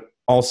fraternities, but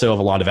also of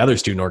a lot of other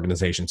student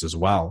organizations as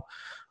well,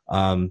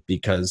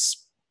 because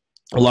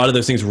a lot of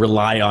those things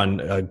rely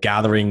on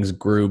gatherings,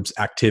 groups,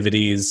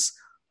 activities,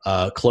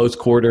 close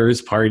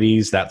quarters,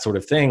 parties, that sort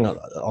of thing,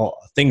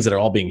 things that are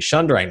all being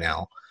shunned right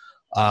now.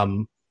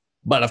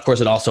 But of course,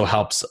 it also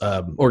helps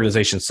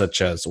organizations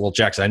such as, well,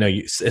 Jackson, I know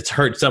it's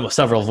hurt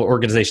several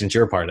organizations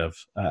you're part of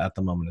at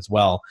the moment as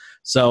well.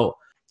 So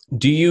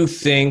do you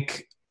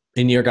think,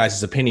 in your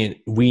guys' opinion,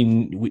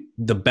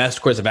 the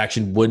best course of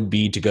action would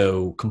be to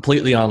go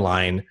completely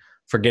online,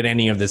 forget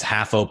any of this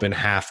half open,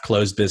 half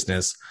closed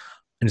business,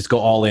 and just go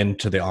all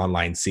into the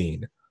online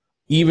scene?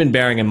 Even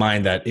bearing in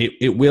mind that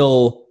it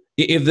will,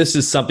 if this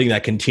is something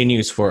that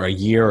continues for a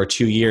year or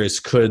 2 years,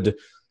 could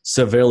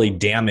severely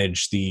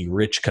damage the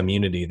rich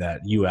community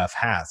that UF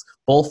has,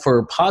 both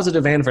for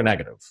positive and for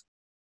negative.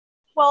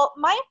 Well,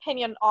 my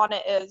opinion on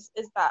it is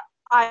that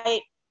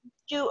I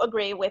do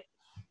agree with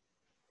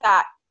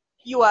that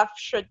UF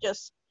should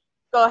just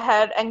go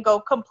ahead and go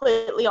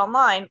completely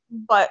online,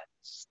 but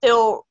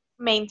still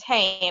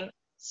maintain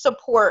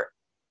support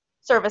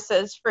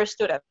services for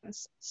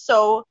students.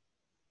 So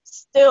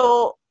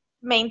still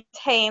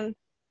maintain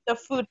the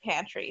food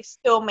pantry,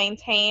 still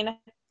maintain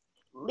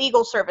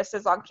legal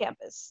services on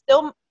campus,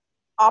 still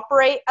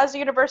operate as a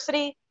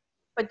university,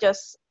 but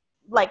just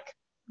like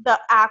the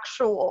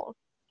actual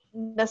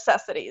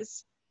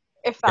necessities,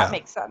 if that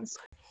makes sense.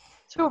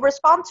 To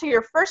respond to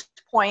your first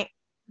point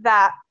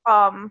that,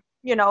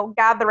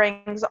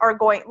 gatherings are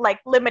going, like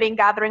limiting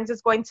gatherings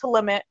is going to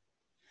limit,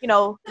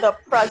 the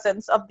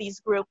presence of these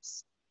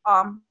groups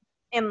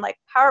in like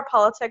power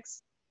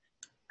politics.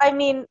 I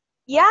mean,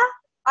 yeah,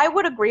 I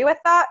would agree with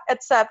that,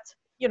 except,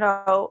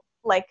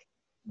 like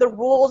the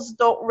rules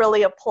don't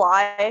really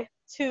apply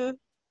to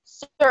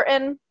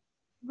certain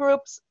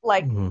groups,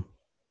 like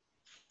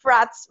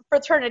frats,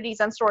 fraternities,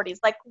 and sororities.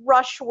 Like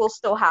rush will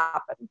still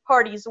happen,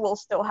 parties will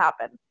still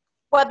happen,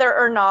 whether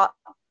or not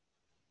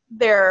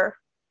they're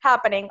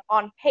happening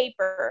on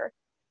paper,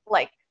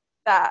 like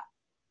that.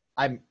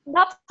 I'm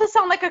not to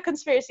sound like a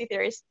conspiracy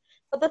theorist,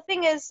 but the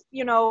thing is,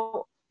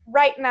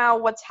 right now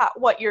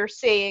what you're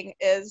seeing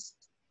is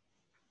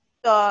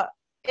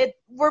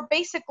we're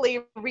basically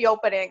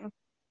reopening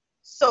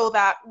so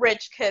that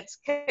rich kids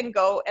can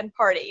go and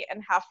party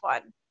and have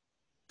fun.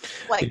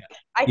 Like,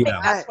 I think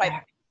that's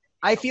why.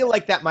 I feel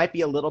like that might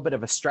be a little bit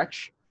of a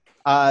stretch.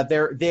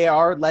 They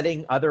are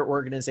letting other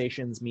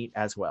organizations meet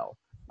as well.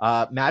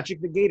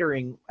 Magic the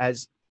Gathering,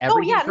 as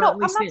everything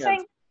currently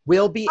stands,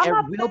 will be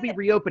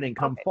reopening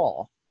come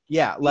fall.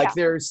 Yeah, like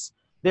there's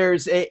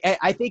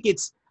I think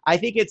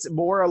it's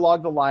more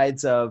along the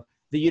lines of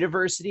the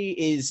university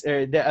is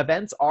the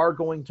events are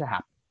going to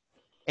happen,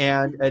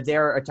 and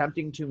they're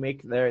attempting to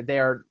make they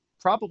are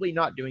probably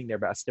not doing their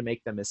best to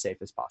make them as safe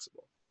as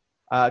possible.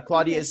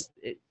 Claudia, is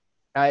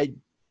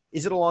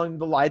it along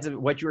the lines of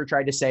what you were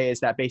trying to say? Is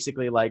that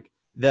basically like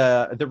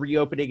the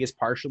reopening is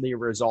partially a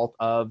result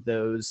of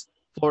those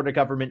Florida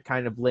government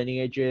kind of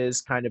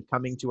lineages kind of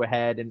coming to a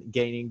head and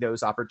gaining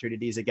those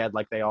opportunities again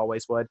like they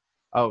always would?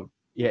 Oh,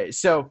 yeah.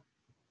 So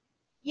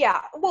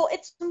yeah, well,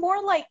 it's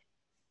more like,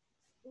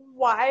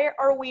 why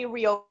are we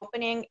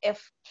reopening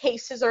if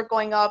cases are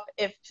going up,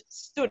 if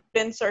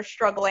students are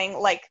struggling?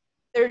 Like,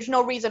 there's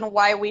no reason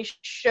why we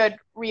should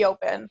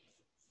reopen.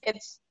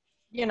 It's,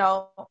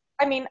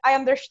 I mean, I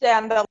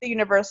understand that the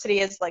university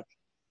is like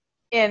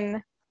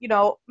in,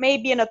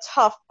 maybe in a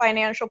tough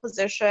financial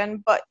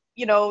position, but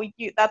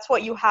that's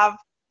what you have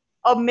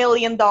 $1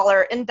 million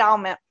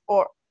endowment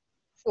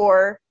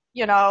for,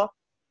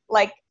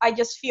 like, I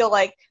just feel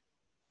like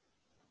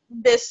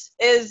this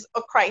is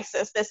a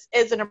crisis. This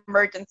is an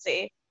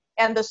emergency.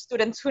 And the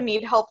students who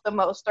need help the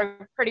most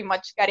are pretty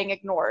much getting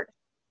ignored.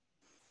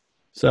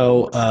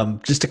 So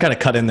just to kind of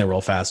cut in there real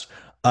fast.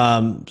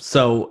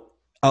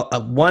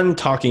 One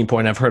talking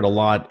point I've heard a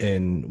lot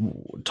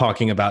in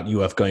talking about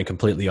UF going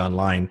completely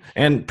online,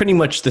 and pretty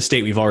much the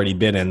state we've already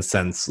been in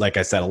since, like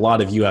I said, a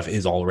lot of UF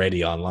is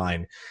already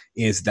online,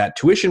 is that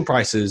tuition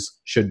prices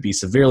should be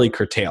severely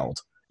curtailed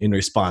in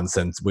response,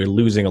 since we're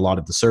losing a lot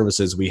of the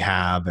services we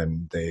have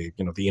and the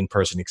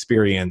in-person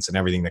experience and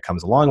everything that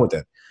comes along with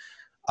it.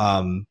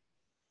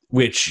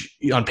 Which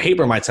on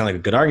paper might sound like a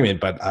good argument,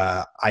 but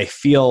I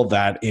feel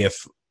that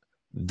if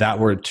UF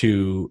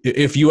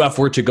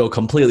were to go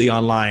completely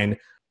online,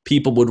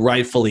 people would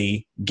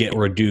rightfully get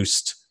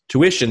reduced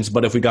tuitions.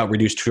 But if we got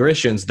reduced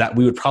tuitions, that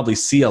we would probably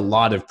see a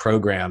lot of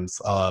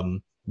programs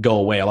go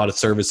away, a lot of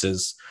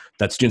services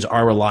that students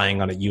are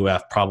relying on at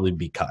UF probably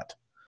be cut.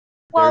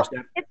 Well,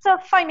 it's a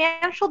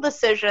financial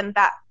decision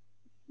that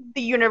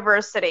the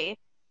university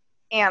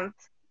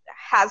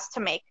has to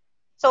make.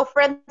 So,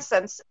 for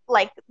instance,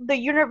 like the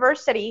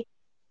university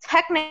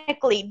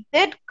technically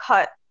did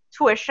cut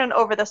tuition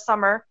over the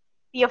summer.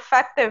 The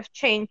effective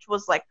change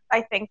was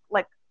I think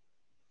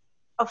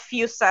a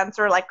few cents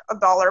or like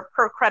 $1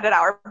 per credit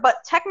hour. But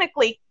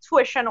technically,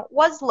 tuition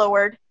was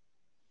lowered.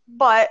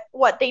 But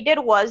what they did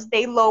was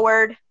they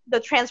lowered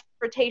the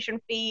transportation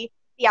fee,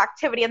 the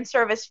activity and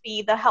service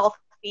fee, the health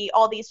fee,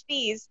 all these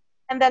fees,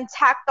 and then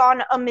tacked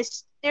on a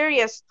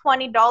mysterious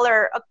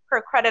 $20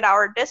 per credit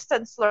hour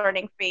distance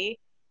learning fee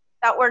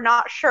that we're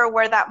not sure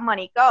where that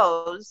money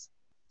goes.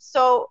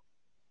 So,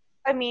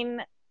 I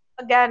mean,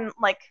 again,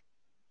 like,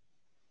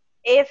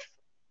 if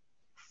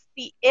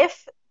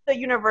the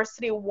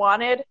university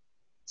wanted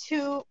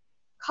to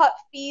cut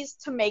fees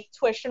to make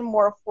tuition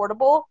more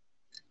affordable,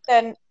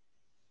 then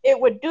it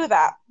would do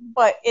that.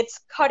 But it's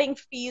cutting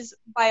fees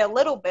by a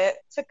little bit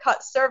to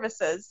cut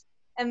services,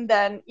 and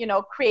then,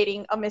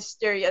 creating a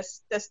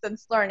mysterious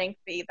distance learning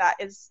fee that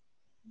is,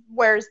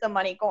 where's the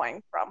money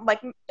going from?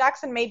 Like,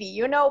 Jackson, maybe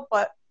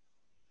but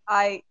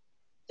I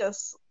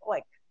just,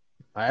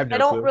 I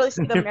don't really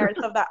see the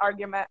merits of that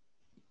argument.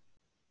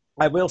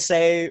 I will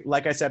say,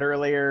 like I said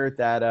earlier,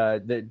 that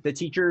the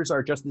teachers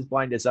are just as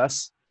blind as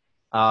us.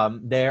 A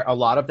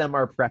lot of them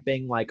are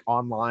prepping like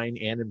online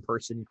and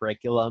in-person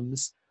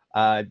curriculums,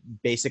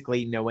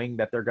 basically knowing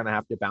that they're going to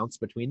have to bounce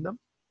between them.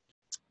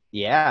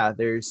 Yeah,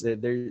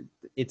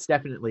 it's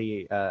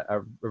definitely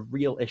a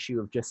real issue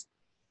of just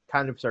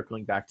kind of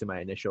circling back to my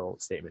initial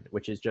statement,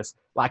 which is just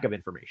lack of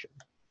information.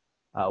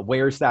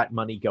 Where's that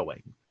money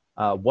going?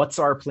 What's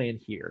our plan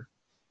here?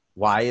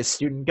 Why is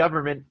student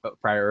government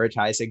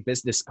prioritizing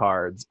business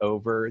cards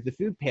over the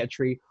food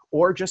pantry,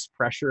 or just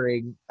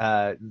pressuring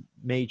the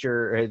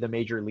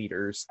major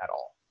leaders at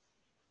all?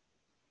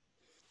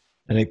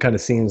 And it kind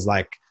of seems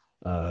like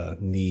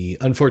The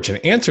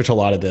unfortunate answer to a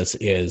lot of this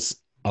is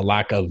a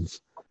lack of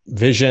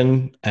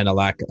vision and a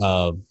lack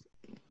of,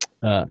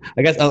 I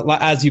guess,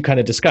 as you kind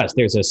of discussed,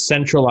 there's a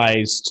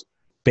centralized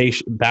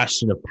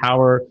bastion of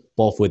power,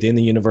 both within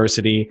the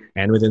university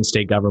and within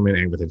state government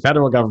and within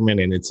federal government.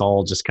 And it's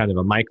all just kind of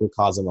a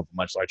microcosm of a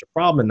much larger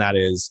problem. And that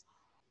is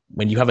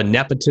when you have a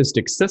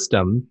nepotistic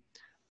system,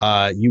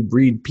 you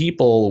breed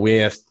people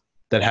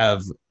that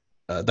have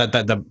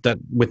that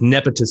with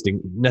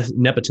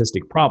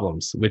nepotistic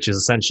problems, which is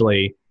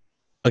essentially,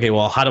 okay,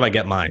 well, how do I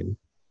get mine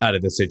out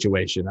of this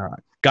situation?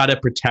 Got to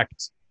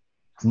protect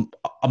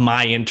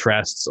my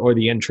interests or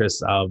the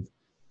interests of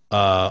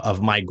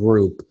my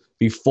group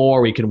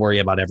before we can worry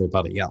about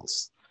everybody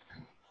else,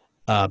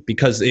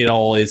 because it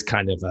all is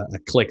kind of a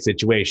clique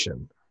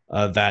situation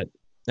that.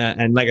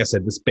 And like I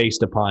said, this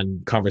based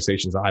upon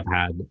conversations I've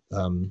had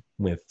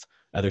with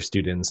other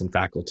students and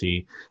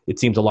faculty. It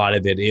seems a lot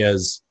of it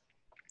is,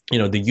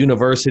 the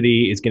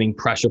university is getting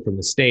pressure from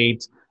the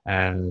state,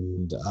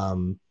 and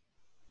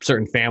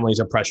certain families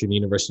are pressuring the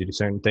university to do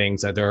certain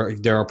things.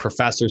 There are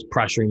professors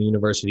pressuring the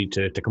university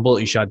to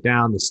completely shut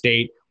down. The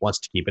state wants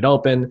to keep it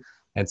open.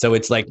 And so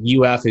it's like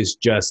UF is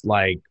just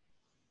like,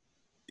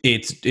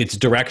 it's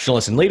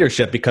directionless in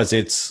leadership because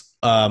it's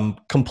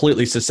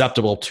completely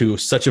susceptible to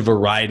such a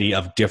variety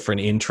of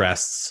different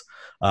interests,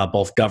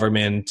 both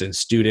government and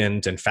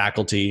student and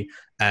faculty,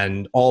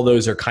 and all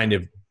those are kind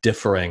of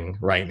differing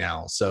right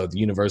now. So the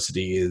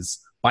university is,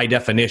 by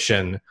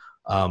definition,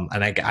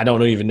 and I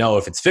don't even know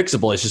if it's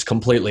fixable. It's just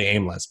completely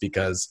aimless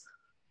because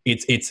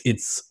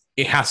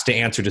it has to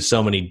answer to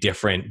so many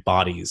different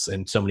bodies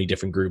and so many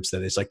different groups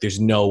that it's like there's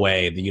no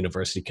way the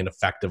university can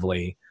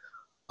effectively,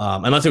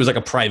 unless it was like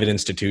a private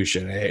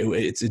institution.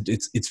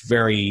 It's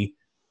very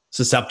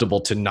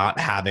susceptible to not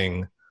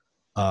having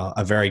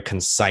a very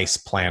concise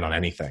plan on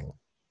anything.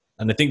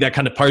 And I think that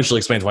kind of partially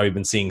explains why we've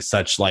been seeing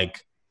such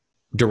like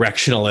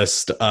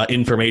directionalist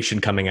information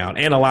coming out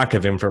and a lack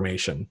of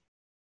information.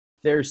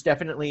 There's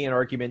definitely an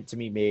argument to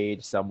be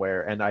made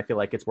somewhere, and I feel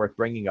like it's worth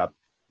bringing up,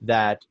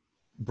 that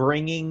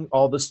bringing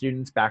all the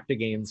students back to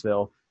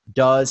Gainesville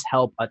does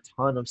help a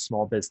ton of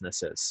small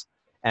businesses.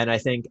 And I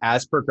think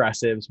as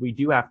progressives, we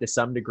do have to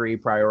some degree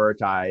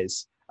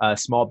prioritize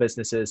small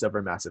businesses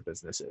over massive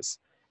businesses.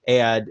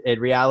 And in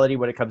reality,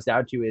 what it comes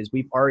down to is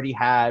we've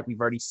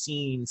already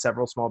seen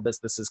several small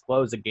businesses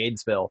close in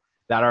Gainesville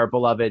that are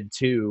beloved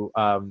to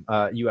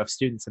UF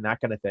students and that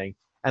kind of thing.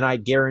 And I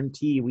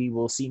guarantee we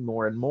will see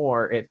more and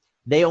more if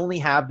they only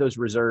have those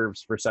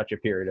reserves for such a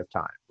period of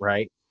time,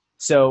 right?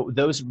 So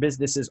those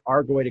businesses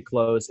are going to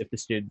close if the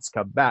students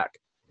come back.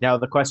 Now,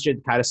 the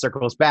question kind of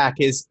circles back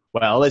is,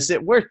 well, is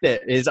it worth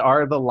it?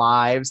 Are the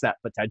lives that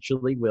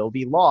potentially will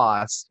be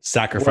lost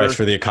sacrifice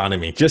for the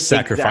economy? Just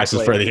sacrifices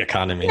Exactly. for the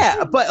economy.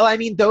 Yeah, but I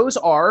mean, those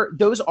are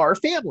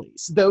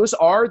families. Those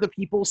are the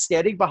people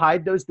standing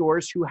behind those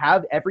doors who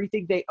have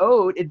everything they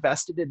owed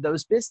invested in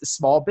those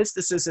small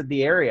businesses in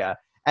the area.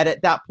 And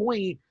at that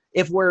point,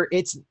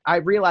 I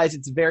realize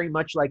it's very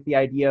much like the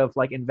idea of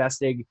like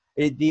investing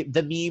the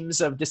memes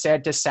of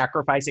DeSantis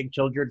sacrificing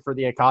children for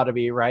the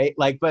economy, right?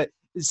 Like, but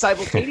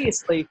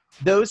simultaneously,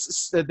 those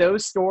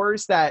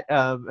stores that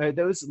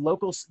those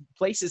local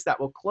places that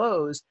will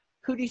close,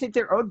 who do you think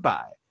they're owned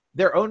by?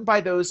 They're owned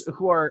by those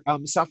who are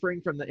suffering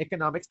from the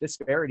economic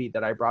disparity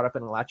that I brought up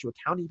in Alachua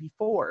County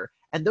before,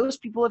 and those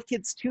people have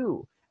kids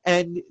too.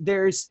 And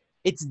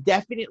it's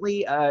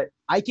definitely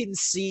I can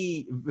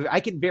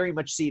very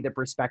much see the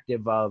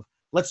perspective of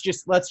let's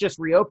just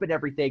reopen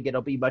everything.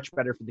 It'll be much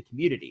better for the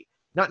community,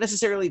 not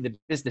necessarily the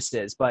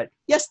businesses, but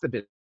yes,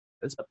 the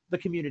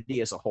community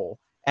as a whole.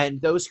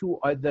 And those who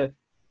are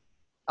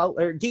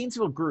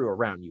Gainesville grew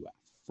around UF,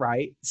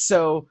 right?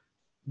 So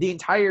the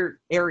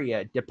entire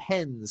area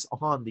depends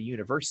on the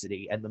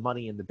university and the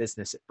money and the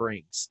business it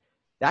brings.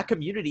 That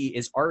community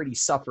is already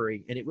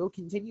suffering, and it will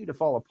continue to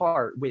fall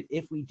apart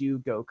if we do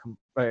go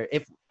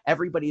if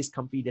everybody is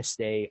comfy to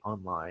stay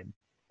online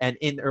and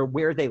or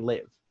where they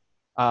live.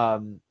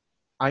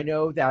 I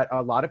know that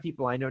a lot of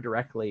people I know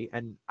directly,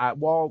 and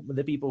while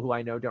the people who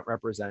I know don't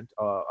represent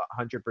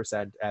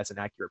 100% as an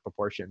accurate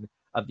proportion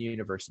of the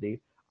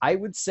university, I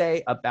would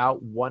say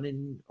about 1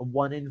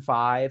 in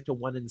 5 to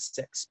 1 in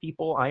 6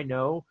 people I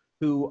know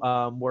who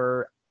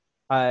were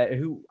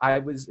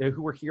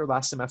here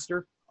last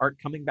semester aren't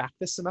coming back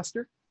this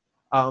semester.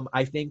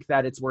 I think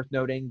that it's worth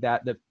noting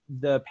that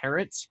the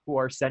parents who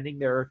are sending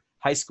their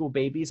high school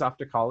babies off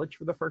to college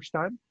for the first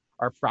time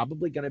are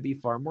probably going to be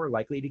far more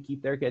likely to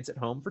keep their kids at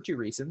home for 2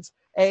 reasons.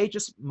 A,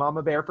 just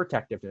mama bear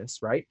protectiveness,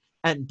 right?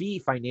 And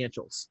B,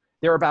 financials.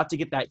 They're about to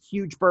get that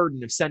huge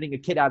burden of sending a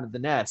kid out of the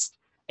nest.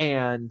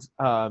 And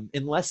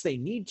unless they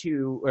need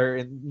to,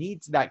 or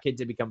needs that kid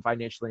to become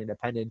financially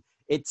independent,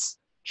 it's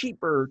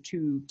cheaper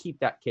to keep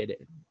that kid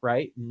in,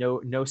 right?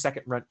 No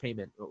second rent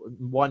payment,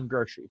 one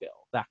grocery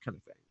bill, that kind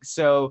of thing.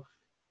 So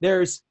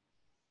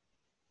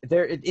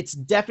it's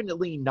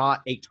definitely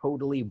not a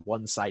totally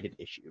one-sided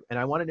issue. And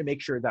I wanted to make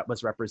sure that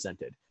was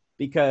represented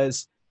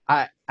because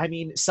I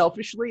mean,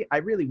 selfishly, I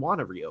really want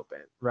to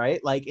reopen,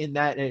 right? Like in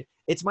that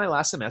it's my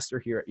last semester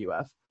here at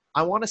UF.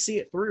 I want to see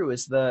it through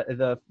as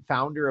the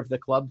founder of the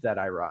club that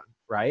I run,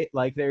 right?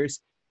 Like there's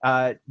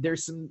a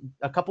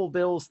couple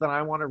bills that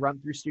I want to run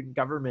through student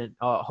government,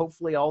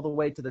 hopefully all the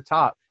way to the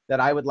top, that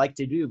I would like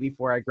to do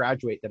before I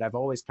graduate, that I've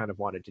always kind of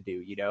wanted to do,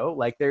 you know?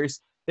 Like there's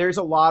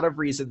a lot of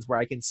reasons where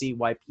I can see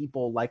why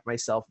people like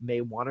myself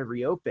may want to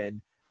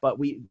reopen, but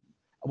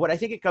what I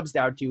think it comes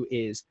down to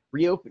is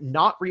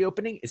not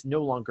reopening is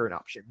no longer an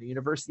option. The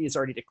university has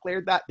already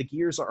declared that. The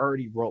gears are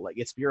already rolling.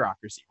 It's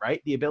bureaucracy,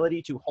 right? The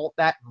ability to halt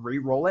that and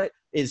re-roll it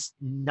is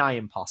nigh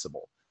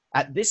impossible.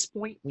 At this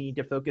point, we need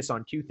to focus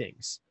on two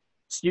things: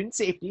 student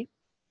safety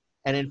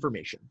and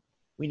information.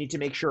 We need to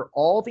make sure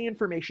all the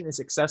information is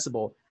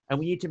accessible, and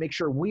we need to make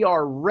sure we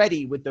are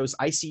ready with those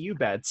ICU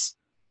beds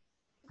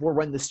for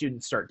when the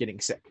students start getting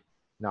sick.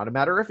 Not a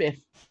matter of if,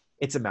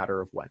 it's a matter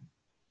of when.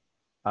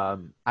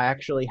 I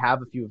actually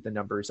have a few of the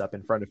numbers up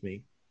in front of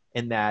me,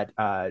 in that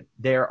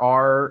there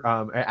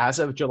are, as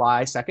of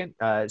July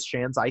 2nd,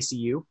 Shands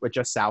ICU, which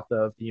is south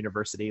of the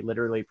university,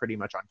 literally pretty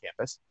much on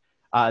campus.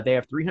 They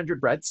have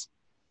 300 beds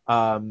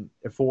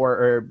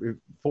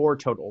for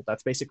total.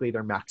 That's basically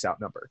their max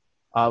out number.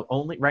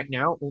 Right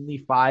now, only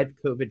 5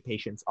 COVID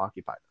patients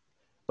occupy them.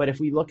 But if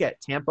we look at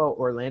Tampa,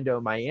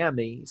 Orlando,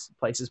 Miami,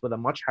 places with a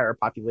much higher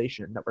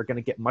population that we're going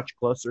to get much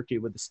closer to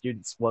with the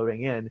students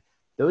floating in,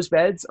 those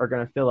beds are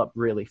going to fill up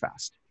really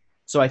fast.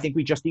 So I think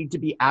we just need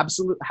to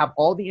have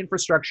all the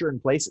infrastructure in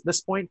place at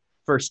this point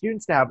for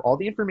students to have all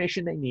the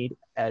information they need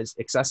as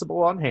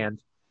accessible on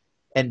hand,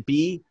 and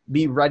be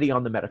ready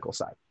on the medical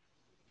side.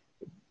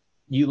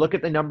 You look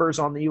at the numbers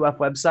on the UF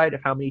website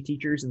of how many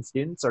teachers and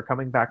students are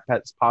coming back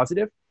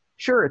positive.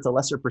 Sure, it's a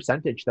lesser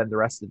percentage than the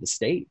rest of the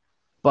state,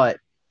 but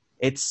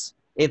it's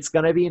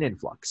going to be an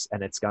influx,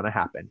 and it's going to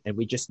happen. And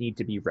we just need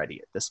to be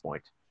ready at this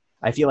point.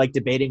 I feel like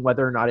debating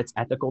whether or not it's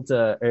ethical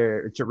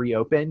to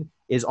reopen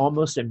is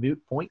almost a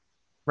moot point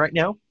right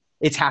now.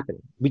 It's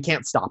happening. We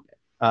can't stop it.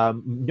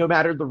 No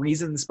matter the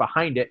reasons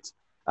behind it,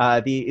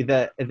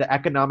 the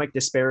economic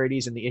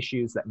disparities and the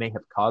issues that may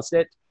have caused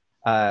it.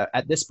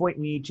 At this point,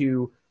 we need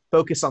to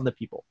focus on the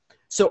people.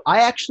 So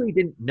I actually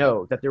didn't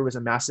know that there was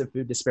a massive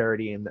food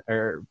disparity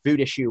or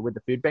food issue with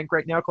the food bank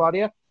right now,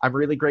 Claudia. I'm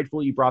really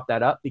grateful you brought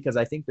that up, because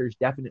I think there's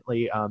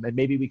definitely, and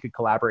maybe we could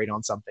collaborate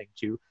on something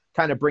to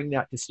kind of bring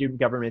that to student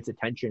government's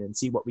attention and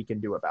see what we can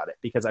do about it,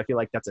 because I feel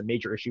like that's a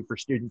major issue for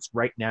students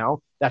right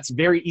now that's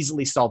very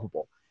easily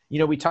solvable. You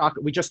know, we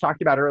just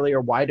talked about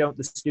earlier, why don't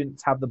the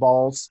students have the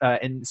balls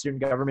in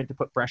student government to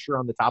put pressure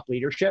on the top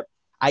leadership?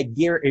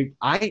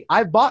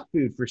 I've bought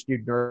food for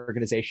student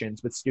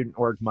organizations with student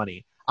org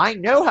money. I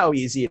know how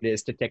easy it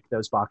is to tick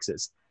those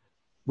boxes.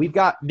 We've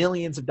got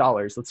millions of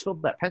dollars. Let's fill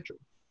that pantry.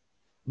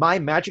 My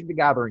Magic the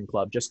Gathering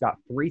club just got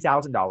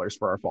 $3,000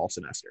 for our fall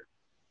semester.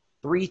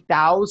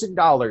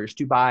 $3,000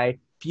 to buy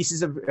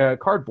pieces of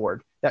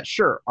cardboard that,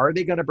 sure, are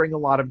they going to bring a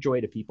lot of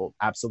joy to people?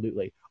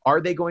 Absolutely. Are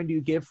they going to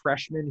give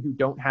freshmen who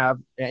don't have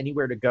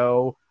anywhere to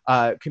go,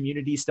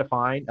 communities to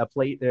find,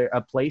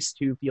 a place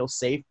to feel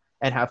safe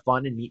and have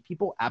fun and meet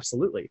people?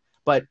 Absolutely.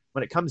 But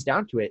when it comes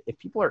down to it, if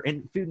people are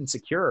in food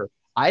insecure,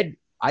 I'd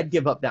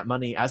give up that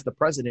money as the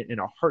president in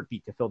a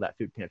heartbeat to fill that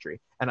food pantry.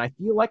 And I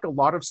feel like a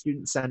lot of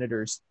student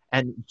senators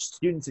and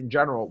students in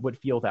general would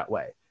feel that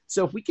way.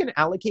 So if we can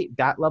allocate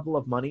that level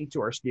of money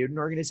to our student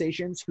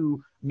organizations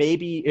who may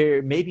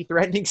be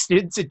threatening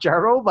students in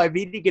general by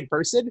meeting in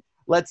person,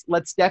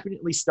 let's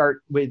definitely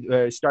start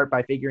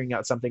by figuring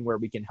out something where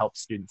we can help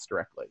students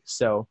directly.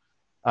 So,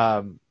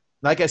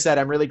 like I said,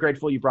 I'm really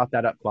grateful you brought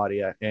that up,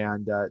 Claudia,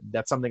 and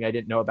that's something I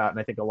didn't know about, and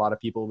I think a lot of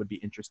people would be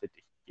interested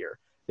to hear.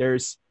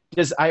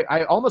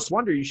 I almost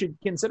wonder, you should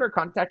consider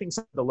contacting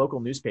some of the local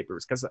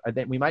newspapers, because I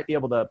think we might be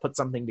able to put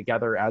something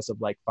together as of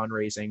like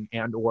fundraising,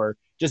 and or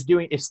just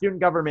doing, if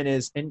student government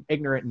is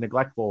ignorant and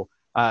neglectful,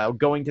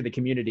 going to the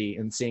community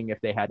and seeing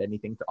if they had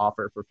anything to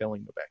offer for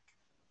filling the bank.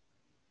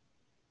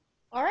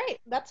 All right,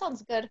 that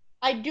sounds good.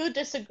 I do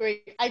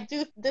disagree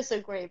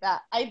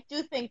that I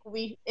do think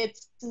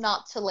it's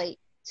not too late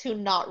to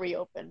not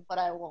reopen, but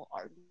I won't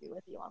argue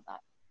with you on that.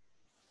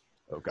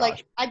 Oh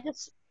gosh. Like,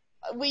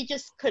 we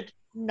just could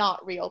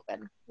not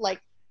reopen. Like,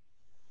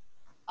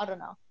 I don't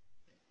know.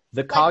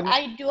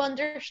 I do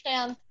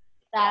understand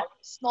that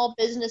small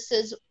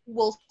businesses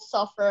will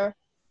suffer.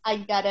 I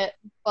get it,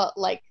 but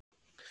like,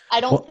 I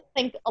don't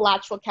think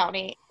Alachua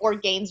County or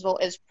Gainesville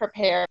is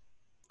prepared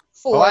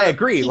for. Oh, I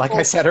agree. Like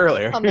I said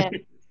earlier.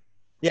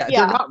 Yeah,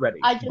 they're not ready.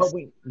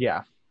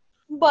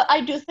 But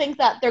I do think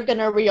that they're going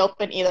to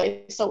reopen either,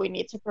 so we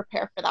need to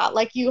prepare for that.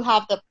 Like, you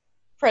have the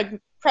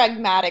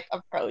pragmatic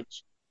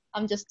approach.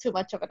 I'm just too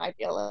much of an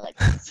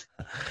idealist.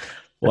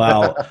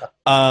 Wow.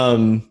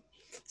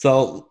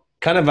 So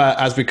kind of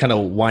as we kind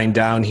of wind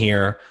down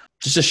here,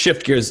 just to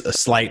shift gears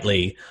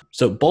slightly.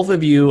 So both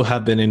of you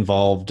have been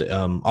involved,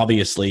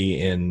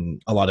 obviously, in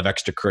a lot of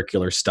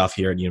extracurricular stuff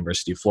here at the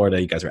University of Florida.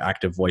 You guys are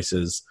active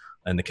voices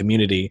in the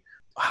community.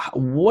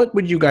 What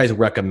would you guys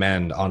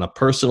recommend on a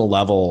personal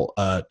level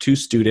to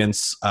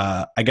students,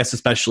 I guess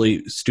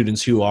especially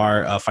students who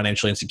are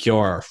financially insecure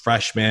or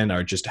freshmen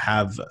or just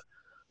have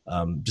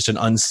just an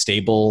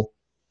unstable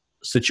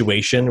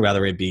situation,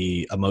 whether it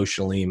be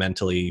emotionally,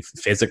 mentally,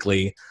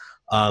 physically,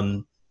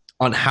 on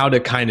how to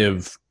kind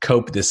of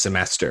cope this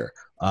semester.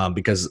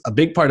 Because a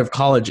big part of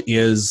college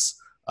is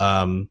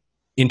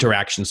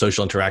interaction,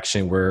 social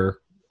interaction. We're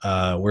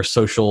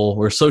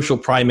social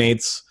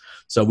primates,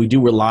 so we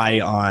do rely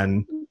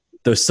on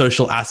those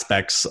social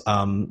aspects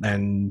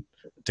and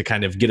to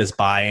kind of get us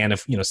by, and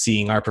if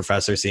seeing our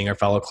professor, seeing our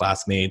fellow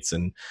classmates,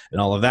 and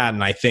all of that.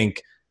 And I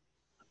think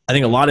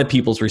a lot of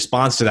people's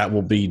response to that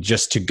will be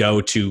just to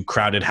go to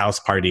crowded house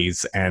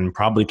parties and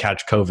probably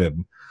catch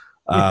COVID.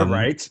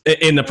 Right.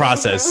 In the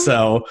process.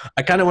 So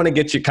I kind of want to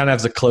get you kind of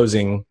as a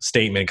closing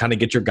statement, kind of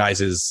get your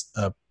guys'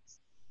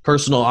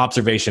 personal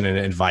observation and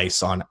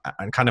advice on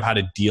kind of how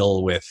to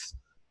deal with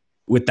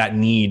that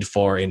need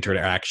for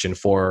interaction,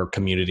 for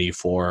community,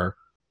 for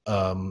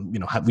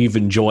we've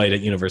enjoyed at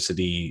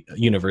university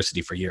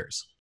for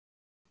years.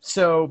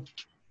 So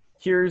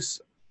here's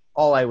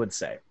all I would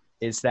say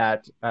is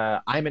that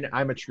I'm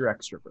a true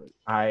extrovert.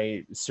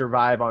 I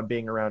survive on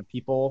being around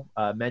people.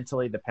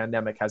 Mentally, the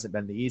pandemic hasn't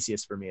been the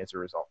easiest for me as a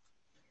result.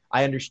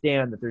 I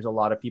understand that there's a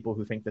lot of people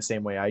who think the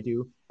same way I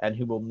do and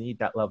who will need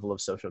that level of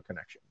social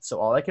connection.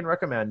 So all I can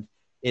recommend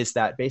is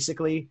that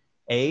basically,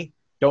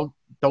 don't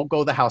go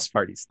to the house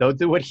parties. Don't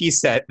do what he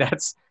said.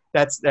 That's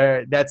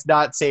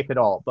not safe at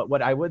all. But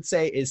what I would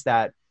say is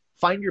that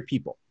find your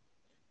people.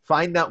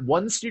 Find that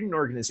one student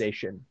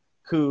organization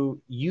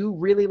who you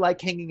really like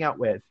hanging out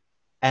with,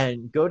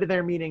 and go to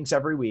their meetings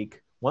every week,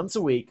 once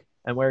a week,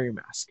 and wear your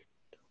mask.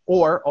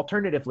 Or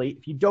alternatively,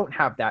 if you don't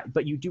have that,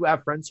 but you do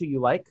have friends who you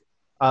like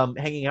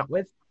hanging out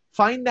with,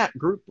 find that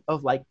group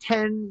of like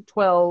 10,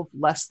 12,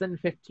 less than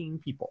 15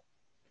 people.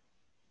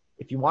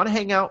 If you want to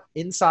hang out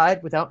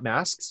inside without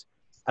masks,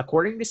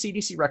 according to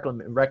CDC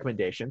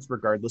recommendations,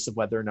 regardless of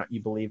whether or not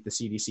you believe the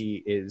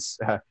CDC is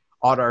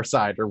on our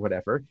side or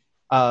whatever,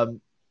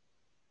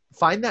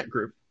 find that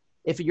group.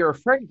 If you're a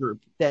friend group,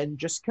 then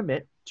just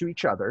commit to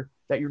each other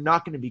that you're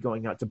not going to be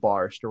going out to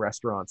bars, to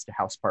restaurants, to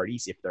house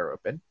parties if they're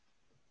open,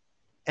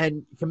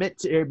 and commit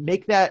to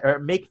make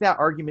that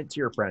argument to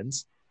your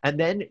friends, and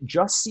then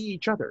just see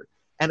each other.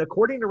 And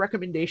according to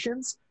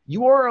recommendations,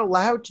 you are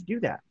allowed to do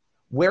that.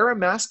 Wear a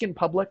mask in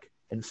public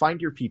and find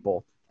your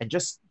people, and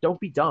just don't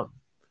be dumb.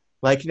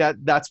 Like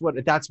that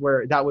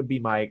would be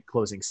my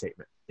closing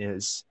statement,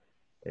 is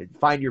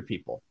find your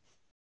people.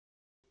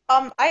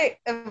 I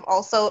am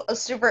also a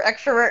super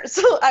extrovert,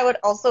 so I would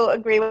also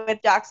agree with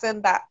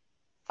Jackson that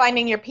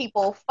finding your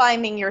people,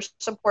 finding your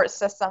support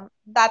system,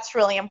 that's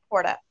really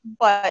important.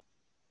 But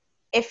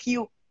if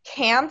you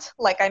can't,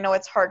 like I know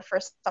it's hard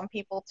for some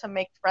people to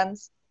make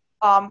friends,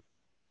 UF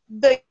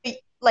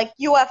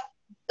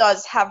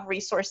does have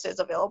resources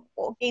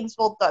available.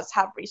 Gainesville does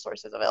have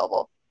resources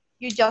available.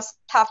 You just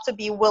have to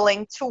be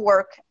willing to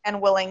work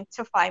and willing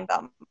to find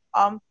them.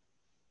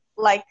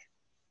 Like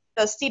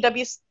the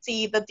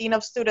CWC, the Dean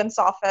of Students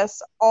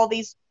office, all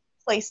these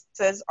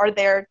places are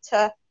there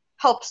to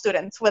help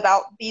students.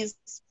 Without these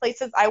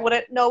places, I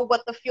wouldn't know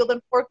what the Field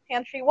and Fork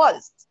Pantry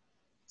was.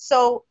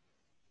 So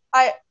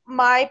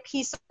my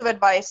piece of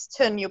advice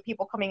to new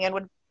people coming in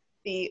would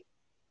be,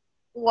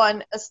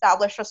 1,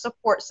 establish a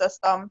support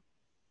system,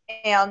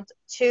 and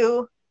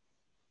 2,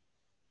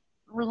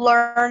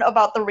 learn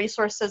about the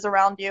resources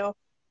around you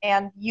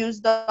and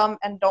use them,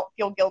 and don't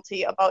feel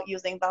guilty about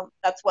using them.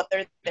 That's what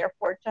they're there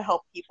for, to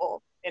help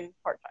people in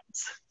hard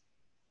times.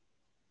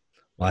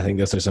 Well, I think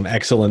those are some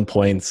excellent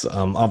points.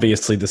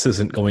 Obviously, this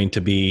isn't going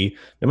to be,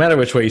 no matter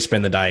which way you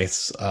spin the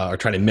dice or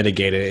try to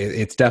mitigate it,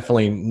 it's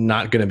definitely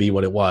not going to be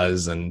what it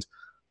was, and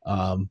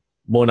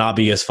will not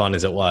be as fun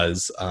as it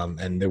was.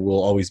 And there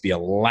will always be a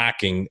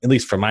lacking, at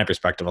least from my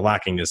perspective, a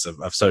lackingness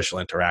of social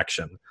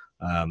interaction.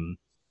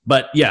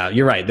 But yeah,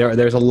 you're right.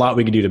 There's a lot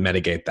we can do to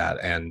mitigate that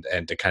and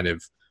to kind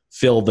of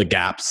fill the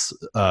gaps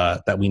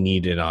that we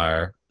need in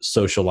our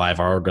social life,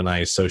 our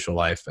organized social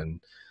life, and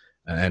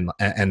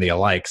the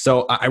alike.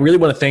 So I really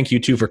want to thank you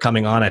two for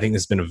coming on. I think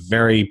this has been a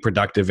very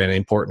productive and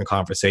important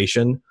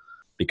conversation,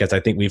 because I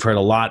think we've heard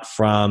a lot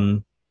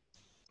from,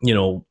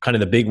 kind of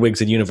the big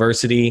wigs at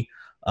university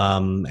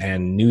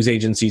and news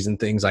agencies and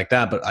things like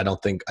that. But I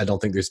don't think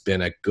there's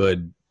been a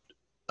good,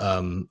 I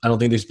don't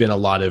think there's been a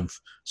lot of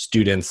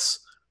students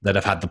that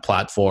have had the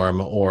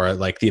platform or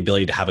like the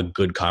ability to have a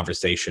good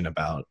conversation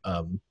about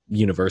the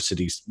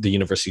university's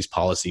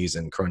policies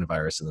and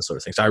coronavirus and this sort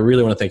of thing. So I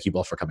really want to thank you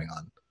both for coming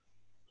on.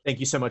 Thank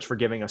you so much for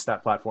giving us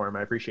that platform.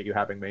 I appreciate you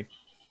having me.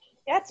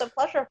 Yeah, it's a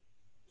pleasure.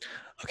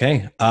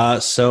 Okay,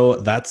 so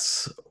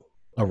that's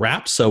a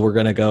wrap. So we're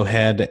going to go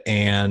ahead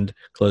and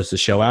close the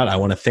show out. I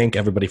want to thank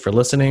everybody for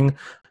listening.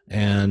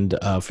 And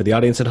for the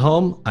audience at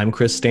home, I'm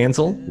Chris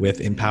Stanzel with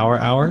Empower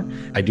Hour.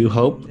 I do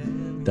hope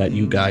that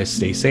you guys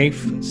stay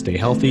safe, stay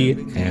healthy,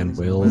 and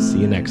we'll see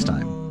you next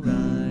time.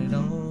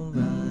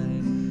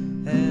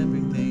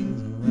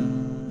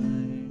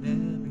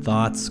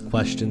 Thoughts,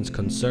 questions,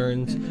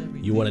 concerns,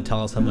 you want to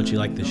tell us how much you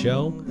like the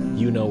show,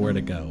 you know where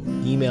to go.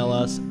 Email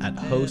us at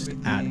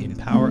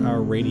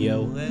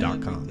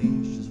host@empowerhourradio.com.